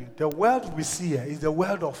tell you, the world we see here is the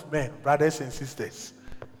world of men, brothers and sisters.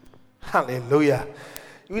 Hallelujah.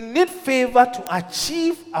 We need favor to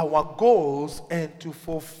achieve our goals and to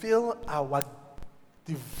fulfill our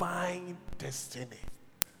divine destiny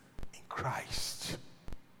in Christ.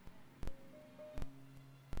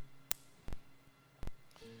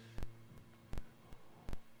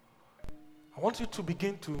 I want you to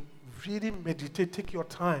begin to really meditate. Take your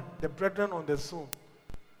time. The brethren on the Zoom,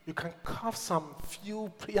 you can carve some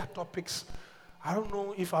few prayer topics. I don't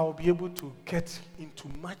know if I will be able to get into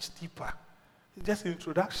much deeper. It's just an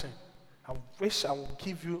introduction. I wish I would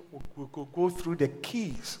give you, we could go through the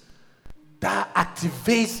keys that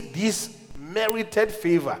activates this merited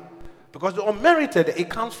favor. Because the unmerited, it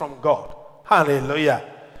comes from God. Hallelujah.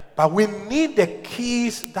 But we need the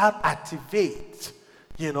keys that activate,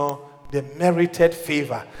 the merited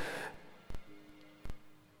favor.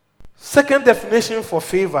 Second definition for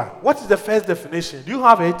favor. What is the first definition? Do you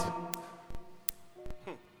have it?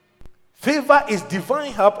 Favor is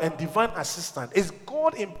divine help and divine assistance. It's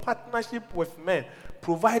God in partnership with men,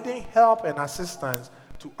 providing help and assistance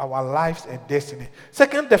to our lives and destiny.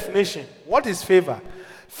 Second definition. What is favor?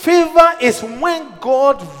 Favor is when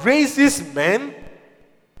God raises men.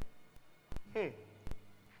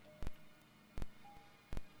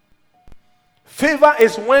 Favor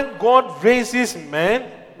is when God raises men,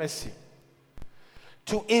 mercy,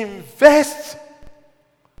 to invest,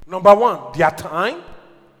 number one, their time.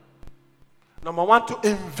 Number one, to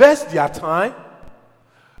invest their time.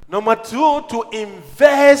 Number two, to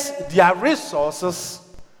invest their resources.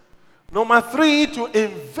 Number three, to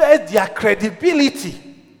invest their credibility.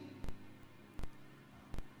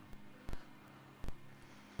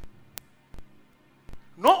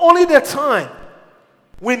 Not only the time,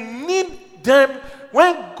 we need them.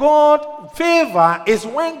 When God favor is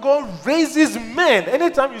when God raises men.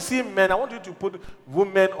 Anytime you see men, I want you to put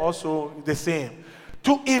women also the same.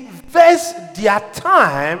 To invest their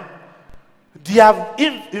time,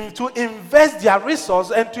 to invest their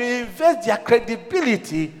resources, and to invest their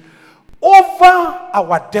credibility over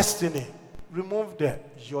our destiny. Remove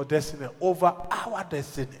your destiny over our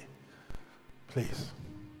destiny. Please.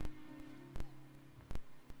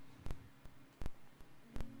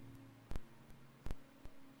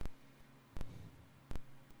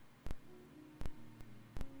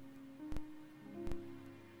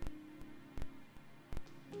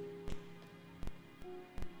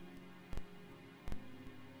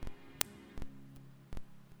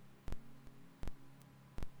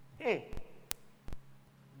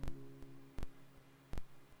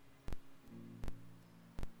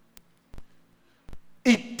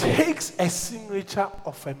 It takes a signature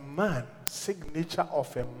of a man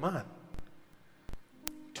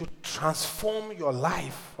to transform your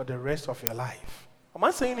life for the rest of your life. Am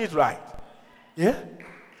I saying it right? Yeah?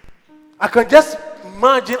 I can just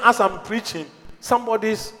imagine as I'm preaching,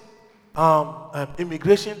 somebody's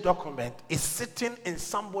immigration document is sitting in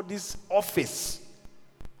somebody's office.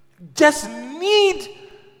 Just need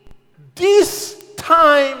this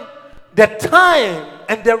time, the time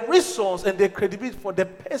and the resource and the credibility for the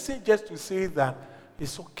person just to say that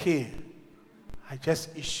it's okay. I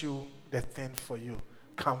just issue the thing for you.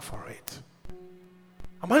 Come for it.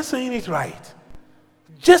 Am I saying it right?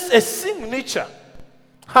 Just a signature.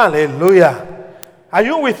 Hallelujah. Are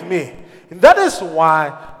you with me? And that is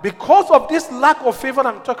why, because of this lack of favor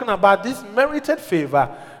I'm talking about, this merited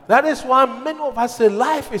favor, that is why many of us say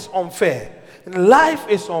life is unfair. And life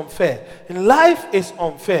is unfair. And life is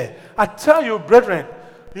unfair. I tell you, brethren,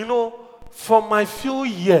 for my few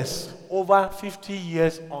years, over 50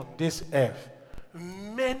 years on this earth,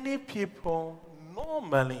 many people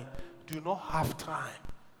normally do not have time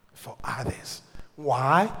for others.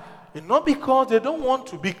 Why? And not because they don't want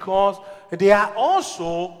to, because they are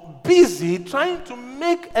also busy trying to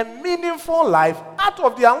make a meaningful life out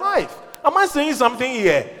of their life. Am I saying something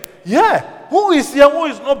here? Yeah. Who is here who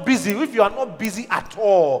is not busy? If you are not busy at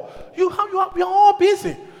all, we are all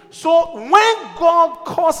busy. So when God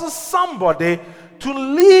causes somebody to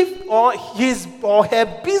live his or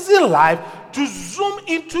her busy life to zoom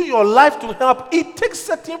into your life to help, it takes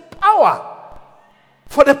certain power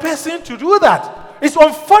for the person to do that. It's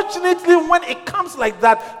unfortunately when it comes like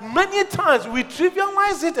that, many times we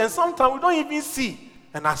trivialize it and sometimes we don't even see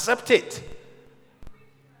and accept it.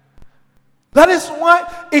 That is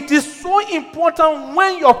why it is so important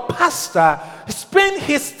when your pastor spends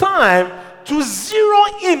his time to zero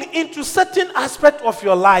into certain aspect of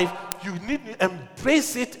your life. You need to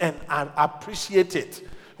embrace it and appreciate it.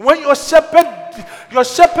 When your shepherd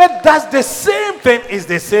does the same thing, is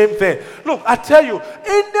the same thing. Look, I tell you,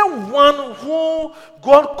 anyone who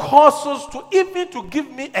God causes to even to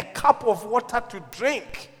give me a cup of water to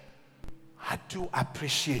drink, I do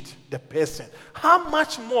appreciate the person. How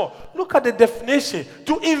much more? Look at the definition.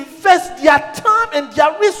 To invest their time and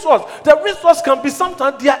their resource. The resource can be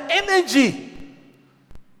sometimes their energy.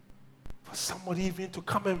 For somebody even to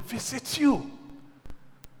come and visit you.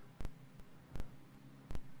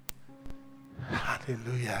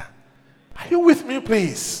 Hallelujah. Are you with me,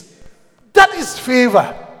 please? That is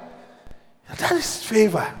favor. That is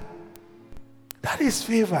favor. That is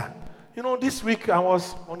favor. You know, this week I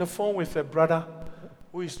was on the phone with a brother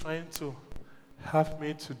who is trying to help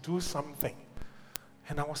me to do something.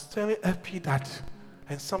 And I was telling LP that,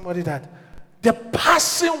 and somebody that, the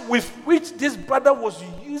passion with which this brother was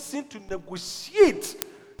using to negotiate,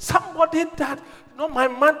 somebody that, my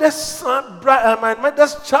mother's son, my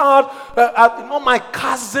mother's child, my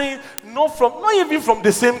cousin, not even from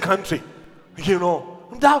the same country,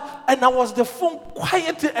 and I was the phone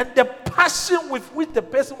quiet, and the passion with which the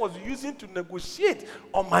person was using to negotiate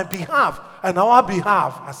on my behalf and our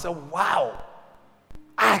behalf, I said, wow,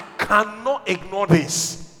 I cannot ignore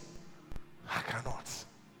this. I cannot.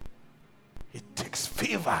 It takes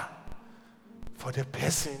favor for the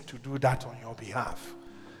person to do that on your behalf.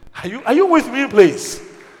 Are you with me, please?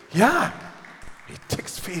 Yeah. It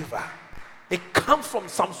takes favor. It comes from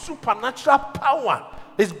some supernatural power.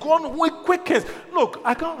 It's gone who it quickens. Look,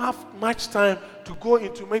 I don't have much time to go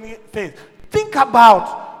into many things. Think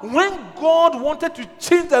about when God wanted to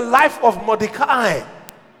change the life of Mordecai.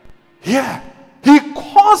 Yeah. He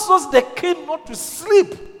causes the king not to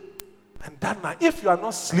sleep. And that night, if you are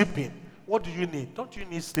not sleeping, what do you need? Don't you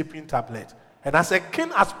need sleeping tablet? And as a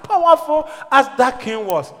king, as powerful as that king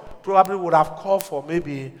was, probably would have called for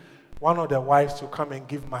maybe one of the wives to come and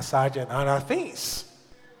give massage and other things.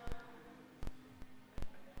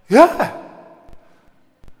 Yeah.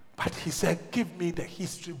 But he said, give me the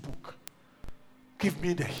history book. Give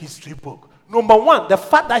me the history book. Number one, the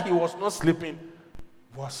fact that he was not sleeping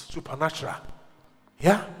was supernatural.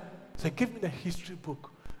 Yeah. So give me the history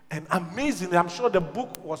book. And amazingly, I'm sure the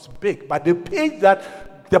book was big, but the page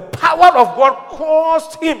that the power of God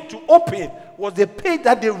caused him to open was the page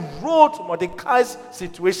that they wrote Mordecai's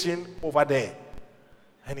situation over there.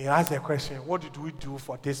 And he asked the question, what did we do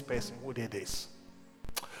for this person who did this?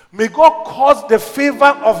 May God cause the favor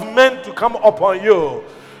of men to come upon you.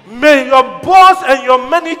 May your boss and your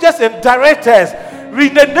managers and directors,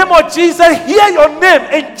 in the name of Jesus, hear your name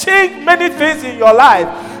and change many things in your life.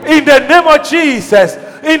 In the name of Jesus.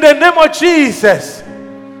 In the name of Jesus.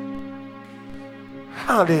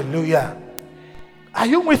 Hallelujah. Are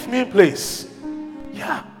you with me, please?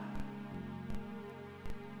 Yeah.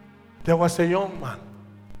 There was a young man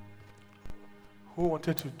who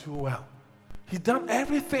wanted to do well. He done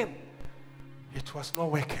everything. It was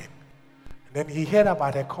not working. And then he heard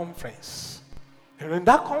about a conference. And in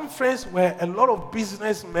that conference were a lot of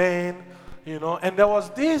businessmen, and there was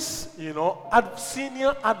this,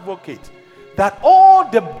 senior advocate that all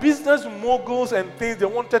the business moguls and things they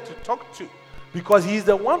wanted to talk to, because he's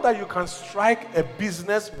the one that you can strike a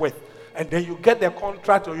business with, and then you get the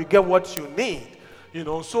contract or you get what you need.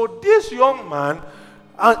 So this young man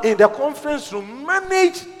in the conference room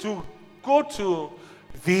managed to go to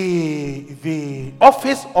the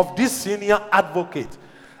office of this senior advocate.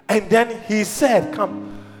 And then he said,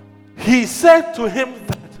 he said to him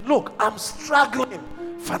that, look, I'm struggling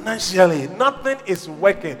financially. Nothing is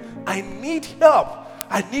working. I need help.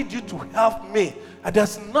 I need you to help me. And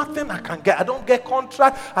there's nothing I can get. I don't get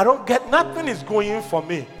contract. I don't get, nothing is going for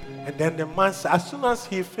me. And then the man said, as soon as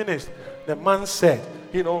he finished, the man said,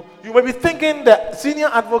 you may be thinking the senior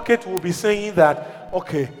advocate will be saying that,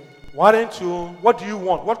 okay, what do you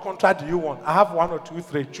want? What contract do you want? I have 1 or 2,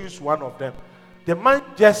 3. Choose one of them. The man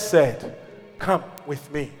just said, come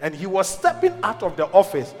with me. And he was stepping out of the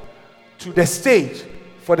office to the stage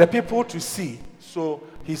for the people to see. So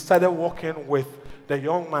he started walking with the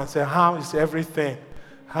young man said, how is everything?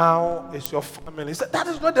 How is your family? He said, that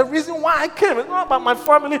is not the reason why I came. It's not about my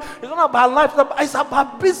family. It's not about life. It's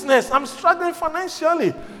about business. I'm struggling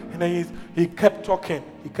financially. And then he kept talking.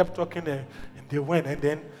 He kept talking and they went. And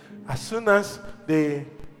then as soon as he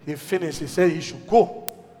finished, he said he should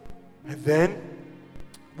go. And then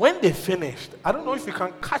when they finished, I don't know if you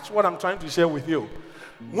can catch what I'm trying to share with you.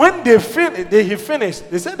 When he finished,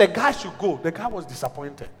 they said the guy should go. The guy was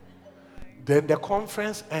disappointed. Then the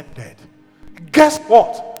conference ended. Guess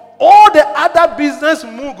what? All the other business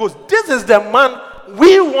moguls, this is the man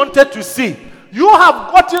we wanted to see. You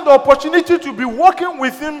have gotten the opportunity to be working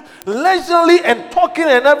with him leisurely and talking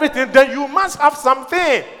and everything. Then you must have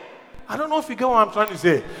something. I don't know if you get what I'm trying to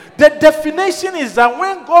say. The definition is that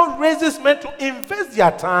when God raises men to invest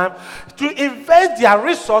their time, to invest their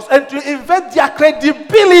resource, and to invest their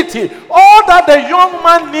credibility, all that the young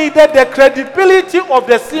man needed, the credibility of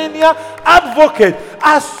the senior advocate.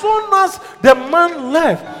 As soon as the man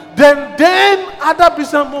left, then other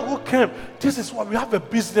business mogul came. This is what we have a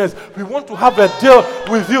business. We want to have a deal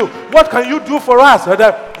with you. What can you do for us? And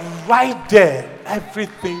right there,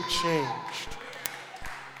 everything changed.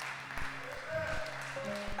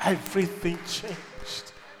 Everything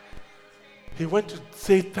changed. He went to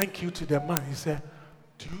say thank you to the man. He said,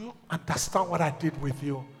 do you understand what I did with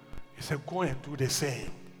you? He said, go and do the same.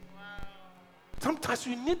 Sometimes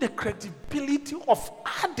you need the credibility of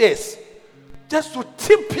others just to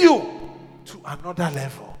tip you to another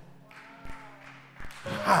level.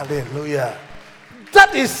 Hallelujah.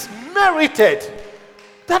 That is merited.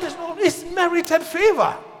 That is not, it's merited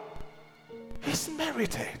favor. It's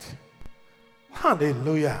merited.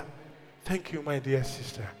 Hallelujah. Thank you, my dear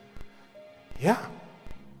sister. Yeah.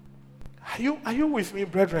 Are you with me,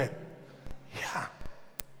 brethren? Yeah.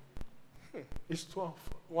 It's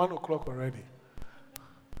 1 o'clock already.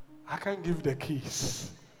 I can't give the keys.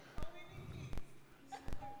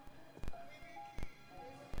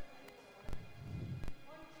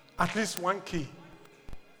 At least one key.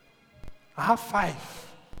 I have 5.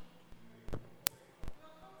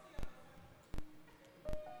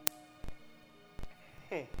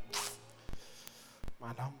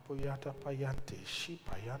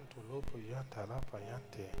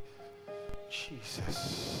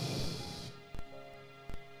 Jesus.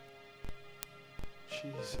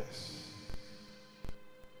 Jesus.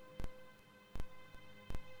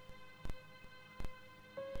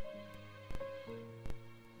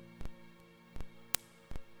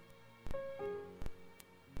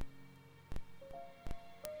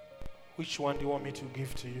 Which one do you want me to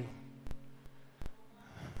give to you?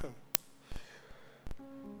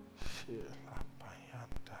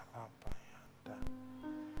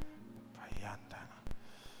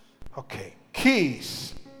 Okay,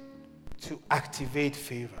 keys to activate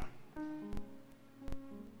favor.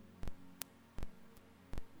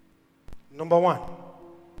 Number 1.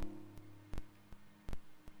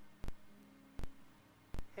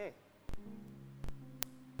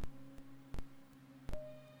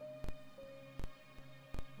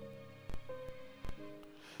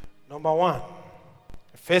 Number 1,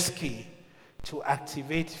 the first key to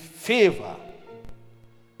activate favor .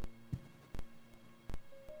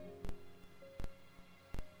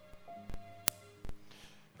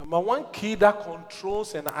 Number 1 key that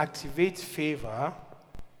controls and activates favor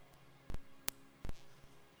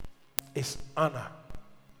is honor.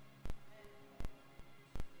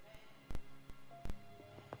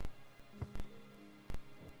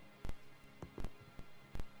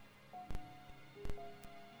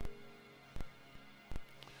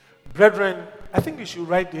 Brethren, I think you should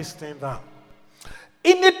write this thing down.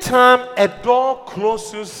 Anytime a door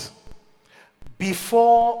closes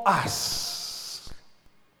before us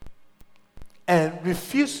and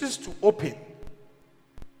refuses to open,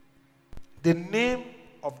 the name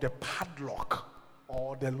of the padlock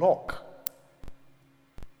or the lock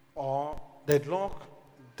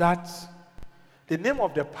that the name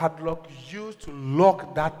of the padlock used to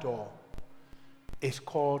lock that door is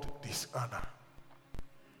called dishonor.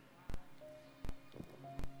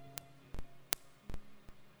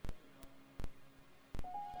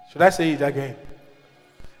 Should I say it again?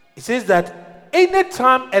 It says that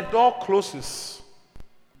anytime a door closes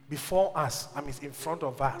before us, I mean in front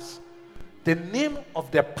of us, the name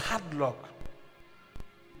of the padlock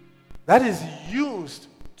that is used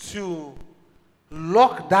to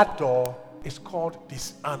lock that door is called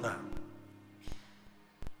dishonor.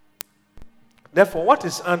 Therefore, what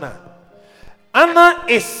is honor? Honor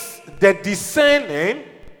is the discerning.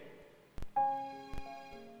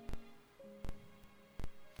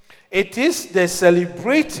 It is the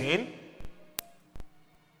celebrating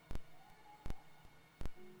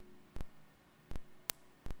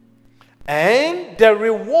and the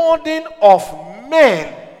rewarding of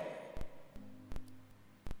men.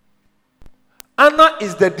 Honor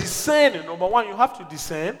is the discerning. Number one, you have to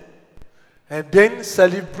discern, and then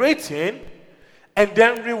celebrating, and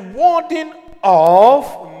then rewarding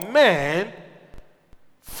of men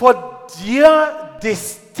for their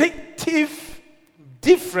distinctive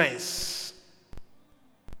difference.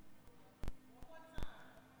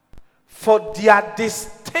 For their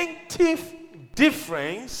distinctive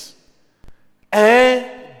difference and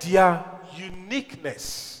their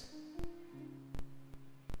uniqueness.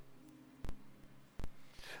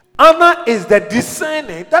 Honor is the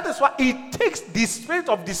discerning. That is why it takes the spirit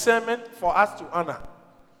of discernment for us to honor.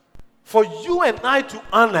 For you and I to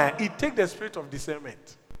honor, it takes the spirit of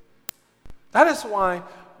discernment. That is why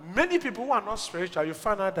many people who are not spiritual, you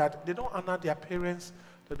find out that they don't honor their parents.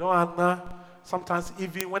 They don't honor, sometimes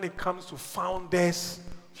even when it comes to founders,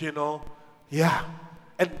 Yeah.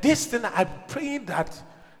 And this thing, I'm praying that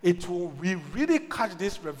we really catch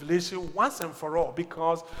this revelation once and for all,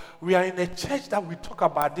 because we are in a church that we talk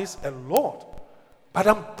about this a lot. But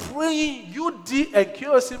I'm praying UD and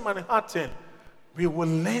QOC Manhattan, we will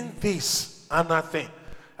learn this honor thing.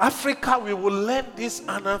 Africa, we will learn this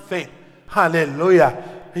honor thing. Hallelujah.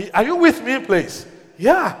 Are you with me, please?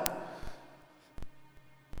 Yeah.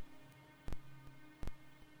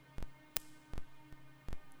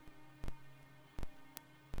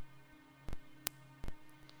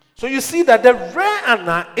 So you see that the rare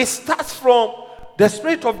honor, it starts from the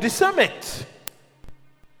spirit of discernment.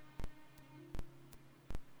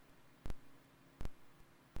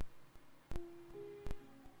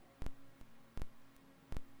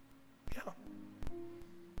 Yeah.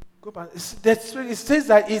 Go back. It says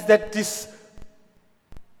that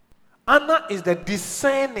honor is the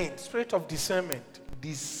discerning, spirit of discernment.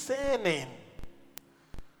 Discerning.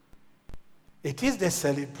 It is the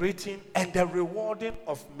celebrating and the rewarding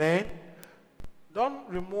of men. Don't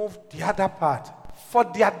remove the other part. For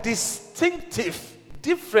their distinctive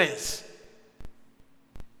difference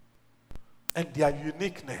and their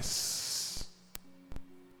uniqueness.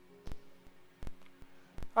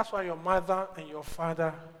 That's why your mother and your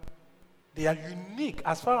father, they are unique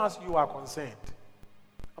as far as you are concerned.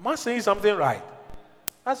 Am I saying something right?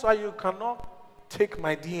 That's why you cannot take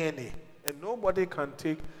my DNA, and nobody can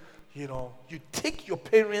take. You take your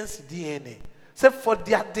parents' DNA, except for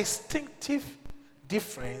their distinctive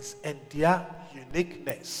difference and their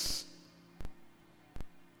uniqueness.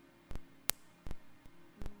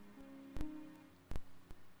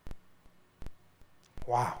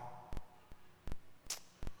 Wow.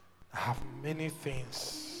 I have many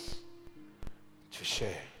things to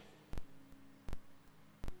share.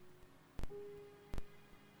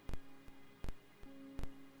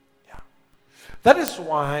 That is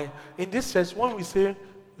why in this church, when we say,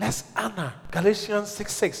 let's honor Galatians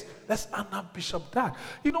 6:6, let's honor Bishop Dag.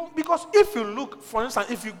 Because if you look, for instance,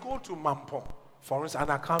 if you go to Mampong, for instance,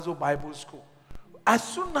 Anakazo Bible School, as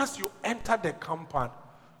soon as you enter the compound,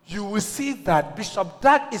 you will see that Bishop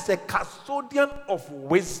Dag is a custodian of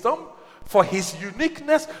wisdom for his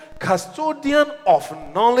uniqueness, custodian of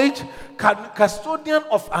knowledge, custodian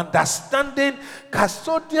of understanding,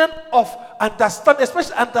 custodian of understanding,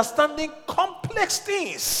 especially understanding complex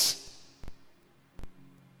things.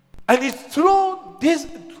 And it's through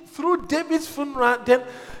David's funeral, then,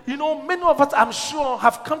 many of us, I'm sure,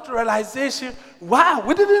 have come to realization, wow,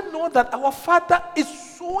 we didn't know that our father is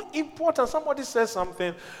so important. Somebody said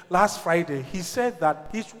something last Friday. He said that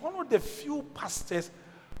he's one of the few pastors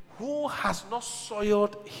who has not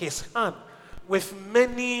soiled his hand with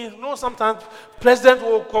many. Sometimes president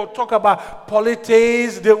will talk about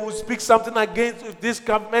politics. They will speak something against this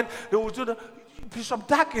government. They will do that. Bishop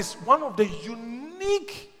Dag is one of the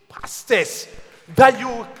unique pastors that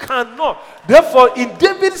you cannot. Therefore, in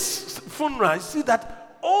David's funeral, you see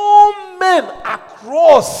that all men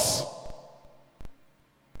across,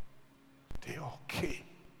 they all came.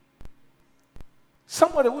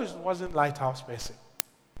 Somebody who wasn't lighthouse person,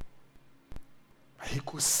 he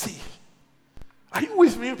could see. Are you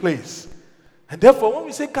with me, please? And therefore, when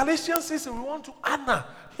we say Galatians 6, we want to honor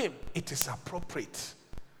him, it is appropriate.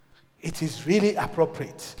 It is really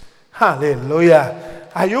appropriate. Hallelujah.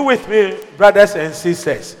 Are you with me, brothers and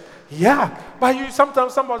sisters? Yeah. But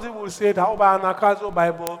sometimes somebody will say that Anakazo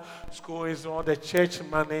Bible School is all the church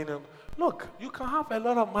money. Look, you can have a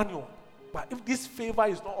lot of money, but if this favor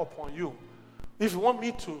is not upon you, if you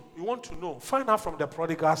want to know, find out from the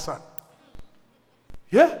prodigal son.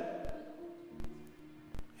 Yeah.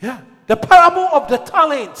 Yeah. The parable of the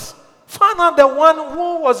talents. Find out the one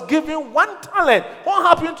who was given 1 talent. What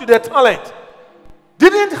happened to the talent?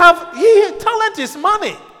 Talent is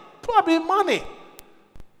money. probably money,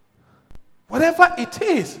 whatever it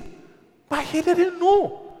is. But he didn't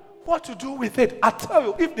know what to do with it. I tell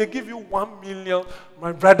you, if they give you 1 million,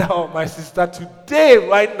 my brother or my sister, today,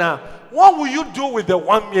 right now, what will you do with the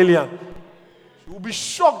 1 million? You will be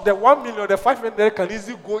shocked. The 1 million, the 500 can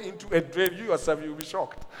easily go into a drain. You yourself, you will be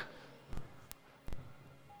shocked.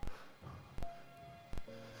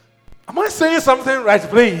 Am I saying something right,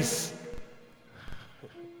 please?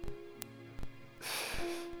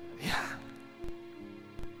 Yeah.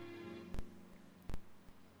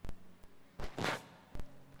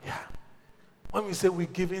 Yeah. When we say we're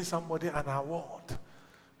giving somebody an award,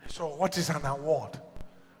 so what is an award?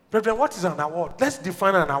 Brethren, what is an award? Let's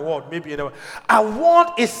define an award. Maybe award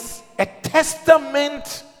is a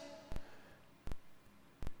testament.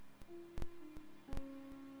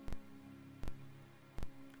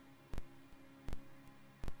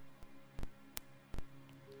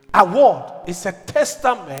 Award is a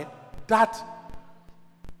testament that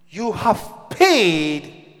you have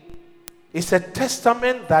paid. It's a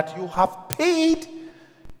testament that you have paid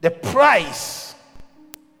the price.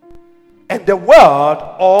 And the world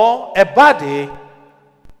or a body,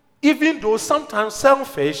 even though sometimes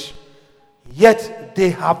selfish, yet they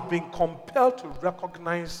have been compelled to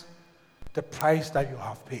recognize the price that you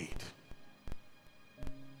have paid.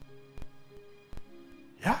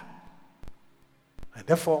 Yeah? And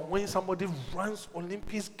therefore, when somebody runs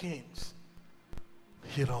Olympic Games,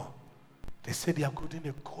 they say they are getting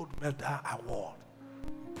a gold medal award,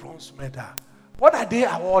 bronze medal. What are they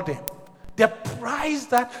awarding? The price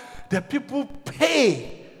that the people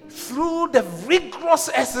pay through the rigorous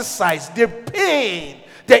exercise, the pain,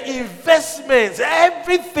 the investments,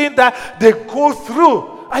 everything that they go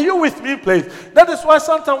through. Are you with me, please? That is why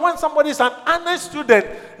sometimes when somebody is an honest student,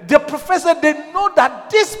 the professor, they know that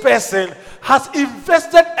this person has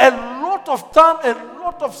invested a lot of time and a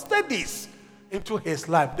lot of studies into his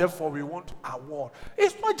life. Therefore, we want to award.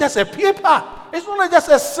 It's not just a paper. It's not just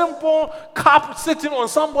a simple cup sitting on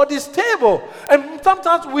somebody's table. And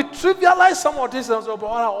sometimes we trivialize some of these things. But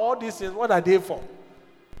what are all these things? What are they for?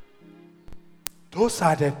 Those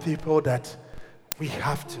are the people that we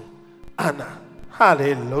have to honor.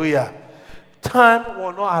 Hallelujah. Time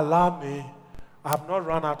will not allow me. I have not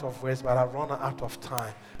run out of words, but I've run out of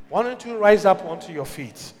time. Why don't you rise up onto your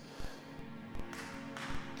feet?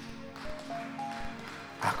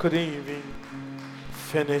 I couldn't even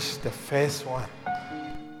finish the first one.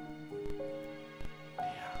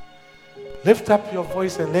 Yeah. Lift up your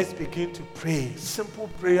voice and let's begin to pray. Simple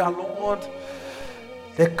prayer, Lord.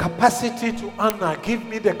 The capacity to honor. Give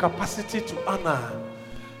me the capacity to honor.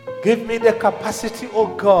 Give me the capacity, oh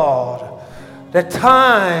God. The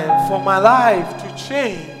time for my life to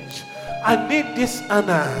change. I need this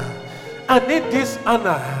honor. I need this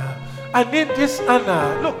honor. I need this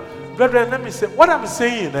honor. Look. Brethren, let me say, what I'm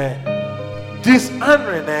saying,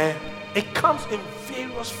 dishonoring, it comes in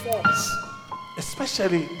various forms,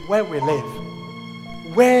 especially where we live,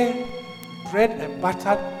 where bread and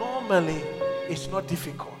butter normally is not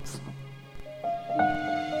difficult.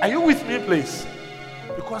 Are you with me, please?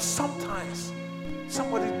 Because sometimes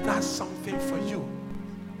somebody does something for you,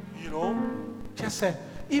 just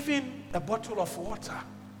even a bottle of water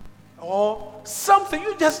or something,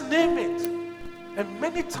 you just name it. And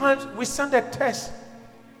many times we send a text,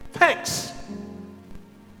 thanks.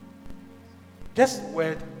 Just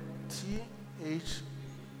word THANKS.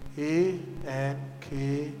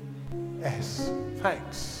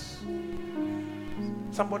 Thanks.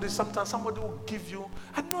 Sometimes somebody will give you.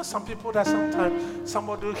 I know some people that sometimes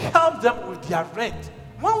somebody will help them with their rent.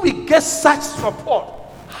 When we get such support,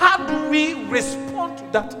 how do we respond to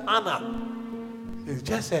that honor? It's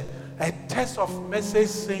just a text of message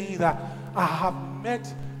saying that I have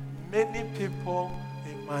met many people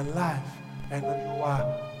in my life, and you are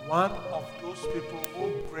one of those people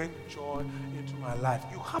who bring joy into my life.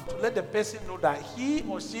 You have to let the person know that he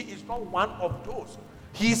or she is not one of those.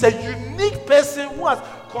 He is a unique person who has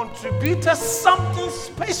contributed something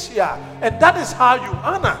special, and that is how you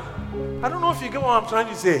honor. I don't know if you get what I'm trying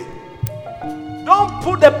to say. Don't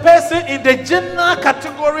put the person in the general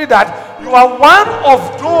category that you are one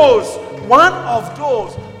of those.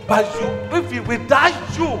 But without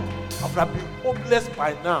you, I would have been hopeless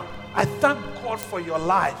by now. I thank God for your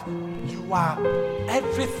life. You are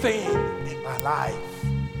everything in my life.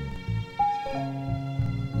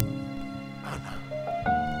 Honor.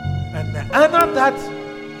 And the honor that,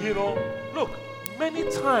 look, many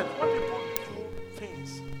times when people do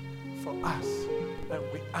things for us and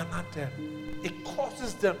we honor them, it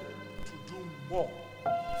causes them to do more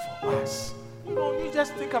for us. You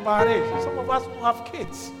just think about it. Some of us who have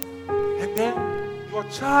kids, and then your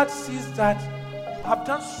child sees that you have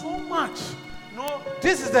done so much.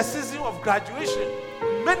 This is the season of graduation.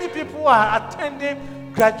 Many people are attending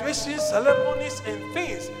graduation ceremonies and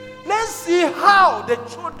things. Let's see how the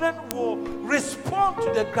children will respond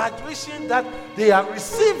to the graduation that they are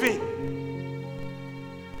receiving.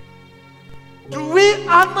 Do we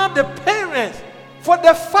honor the parents for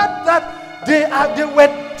the fact that they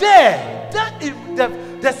were there?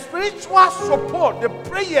 The spiritual support, the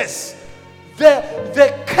prayers,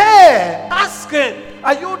 the care, asking,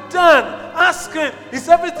 are you done? Asking, is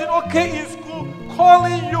everything okay in school?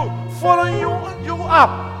 Calling you, following you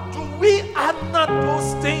up. Do we honor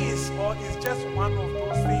those things, or is just one of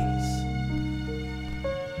those things?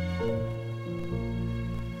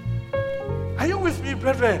 Are you with me,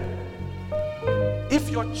 brethren? If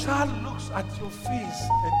your child looks at your face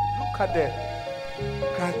and look at the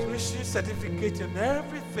graduation certificate and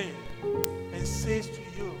everything and says to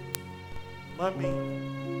you, Mommy,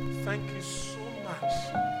 thank you so much.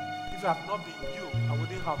 If it had not been you, I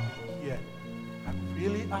wouldn't have been here. I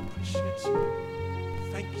really appreciate you.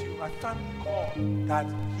 Thank you. I thank God that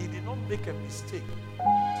He did not make a mistake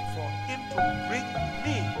for Him to bring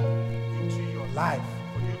me into your life,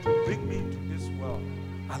 for you to bring me into this world.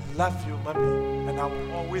 I love you, Mommy, and I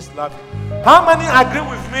will always love you. How many agree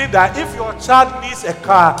with me that if your child needs a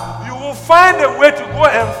car, you will find a way to go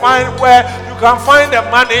and find where you can find the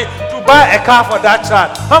money to buy a car for that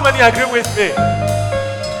child? How many agree with me?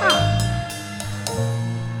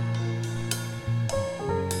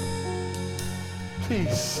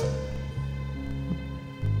 Please.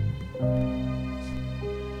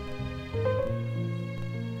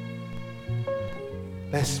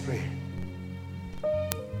 Let's pray.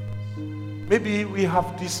 Maybe we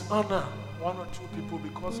have dishonored one or two people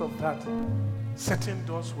because of that. Certain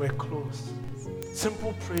doors were closed.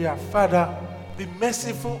 Simple prayer, Father, be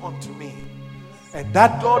merciful unto me. And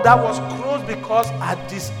that door that was closed because I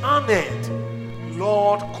dishonored,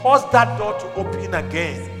 Lord, cause that door to open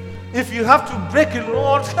again. If you have to break it,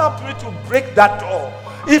 Lord, help me to break that door.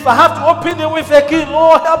 If I have to open it with a key,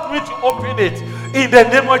 Lord, help me to open it. In the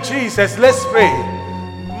name of Jesus, let's pray.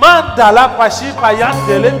 Mandala Pashipa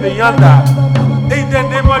Yandele Beyanda. In the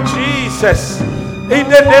name of Jesus. In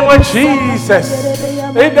the name of Jesus.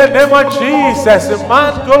 In the name of Jesus.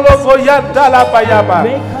 Mandolo Boyandala Bayaba.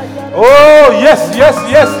 Oh, yes.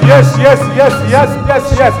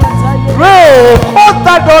 Pray. Cause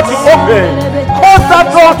that door to open. Cause that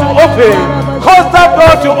door to open. Cause that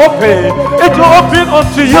door to open. It will open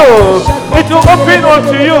unto you. It will open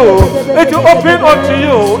unto you. It will open unto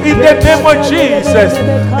you. In the name of Jesus.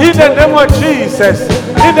 In the name of Jesus.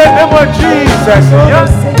 In the name of Jesus.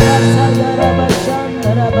 Yes.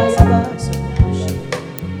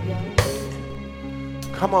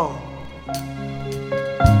 Come on.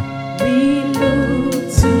 We look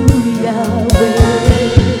to Yahweh.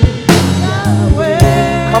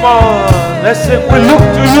 Come on. Let's sing. We look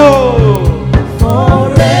to you.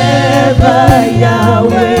 Forever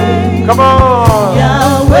Yahweh. Come on.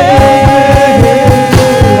 Yahweh.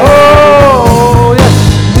 Oh, yes.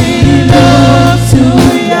 We look to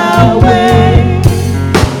Yahweh.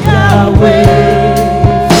 Yahweh.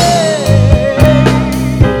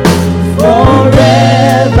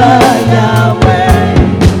 Forever Yahweh.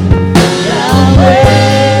 Yahweh.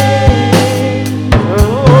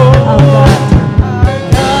 Our God.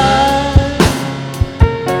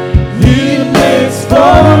 He lives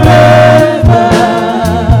forever.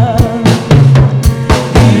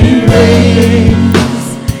 He reigns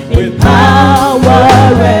in power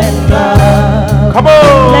and love. Come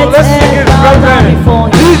on. Let's sing it, brethren.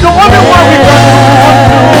 He's the only one we can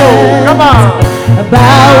do. Come on.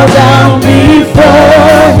 Bow down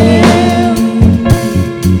before Him,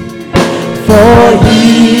 for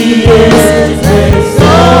He is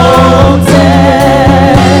exalted.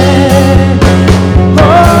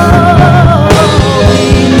 Oh, we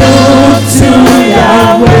look to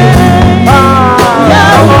Yahweh,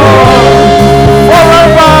 Yahweh,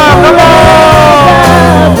 Forever. Come on.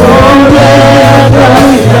 forever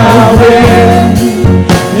Yahweh,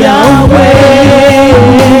 Yahweh.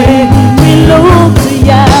 We look to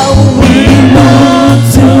Yahweh, we look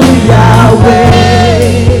to Yahweh,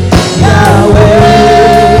 Yahweh.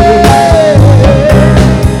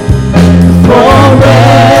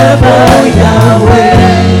 Forever Yahweh,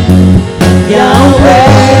 Yahweh.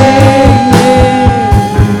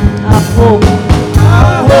 Our hope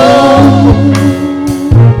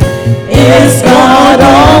is God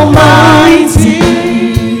Almighty.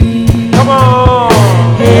 Come on.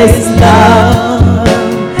 His love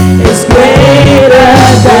is greater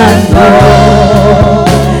than all.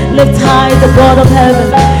 Lift high the God of heaven.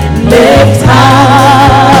 lift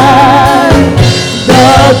high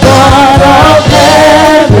the God of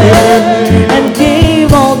heaven and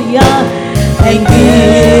give all the honor and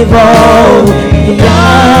give all the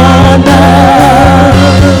honor.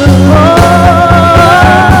 Oh,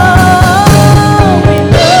 we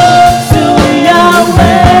look to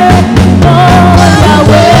Yahweh, oh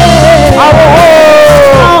Yahweh. Our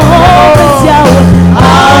hope is Yahweh.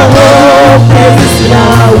 Our hope is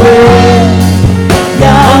Yahweh.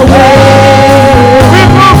 Yahweh.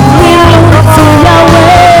 We look to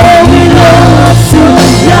Yahweh. We look to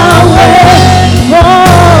Yahweh. Oh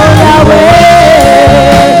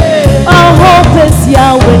Yahweh. Our hope is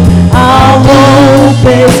Yahweh. Our hope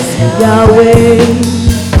is Yahweh.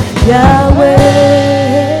 Yahweh.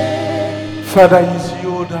 Father, it's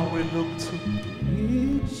you that we look to.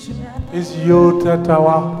 It's you that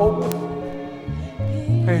our hope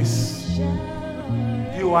is.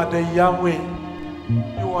 You are the Yahweh.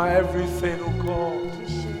 You are everything, oh God.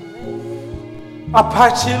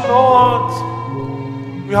 Apache, Lord,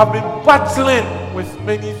 we have been battling with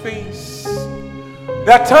many things.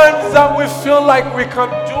 There are times that we feel like we can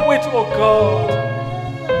do it, oh God.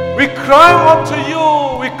 We cry unto you.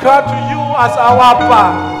 We cry to you as our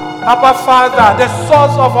Abba Father, the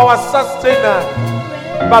source of our sustenance.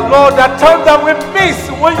 But Lord, there are times that we miss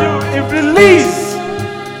when you release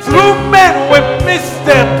through men, we miss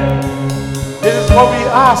them. This is what we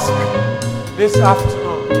ask this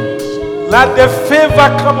afternoon. Let the favor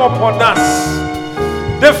come upon us.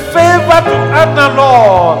 The favor to honor,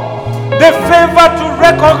 Lord. The favor to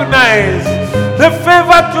recognize. The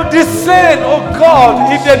favor to discern, oh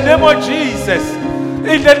God, in the name of Jesus.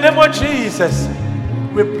 In the name of Jesus.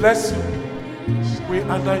 We bless you. We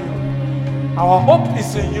honor you. Our hope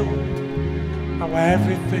is in you. Our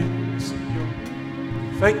everything is in you.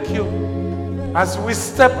 Thank you. As we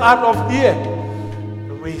step out of here,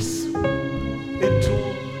 race into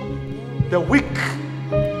the weak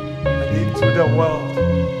and into the world.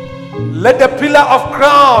 Let the pillar of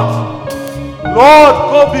cloud, Lord,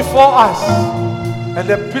 go before us, and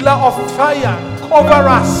the pillar of fire cover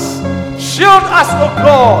us. Shield us, oh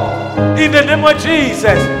God, in the name of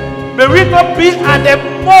Jesus. May we not be at the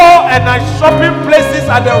mall and at shopping places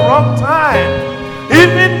at the wrong time.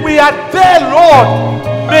 Even we are there, Lord.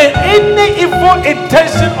 May any evil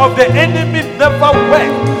intention of the enemy never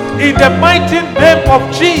work. In the mighty name of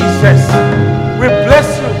Jesus, we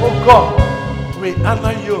bless you, oh God. We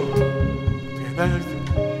honor you. We honor you.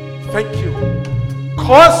 Thank you.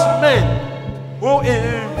 Cause men who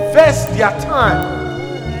invest their time,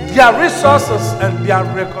 their resources, and their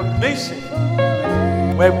recognition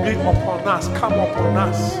will be upon us, come upon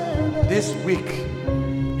us this week.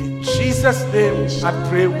 In Jesus' name, I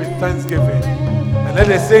pray with thanksgiving. And let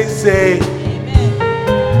the saints say,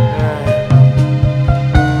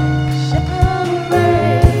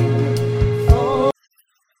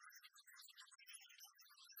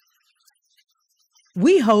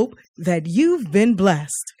 We hope that you've been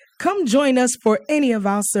blessed. Come join us for any of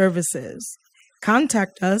our services.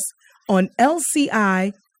 Contact us on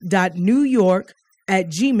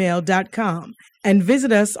lci.newyork@gmail.com and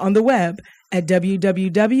visit us on the web at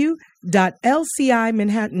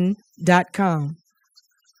www.lcimanhattan.com.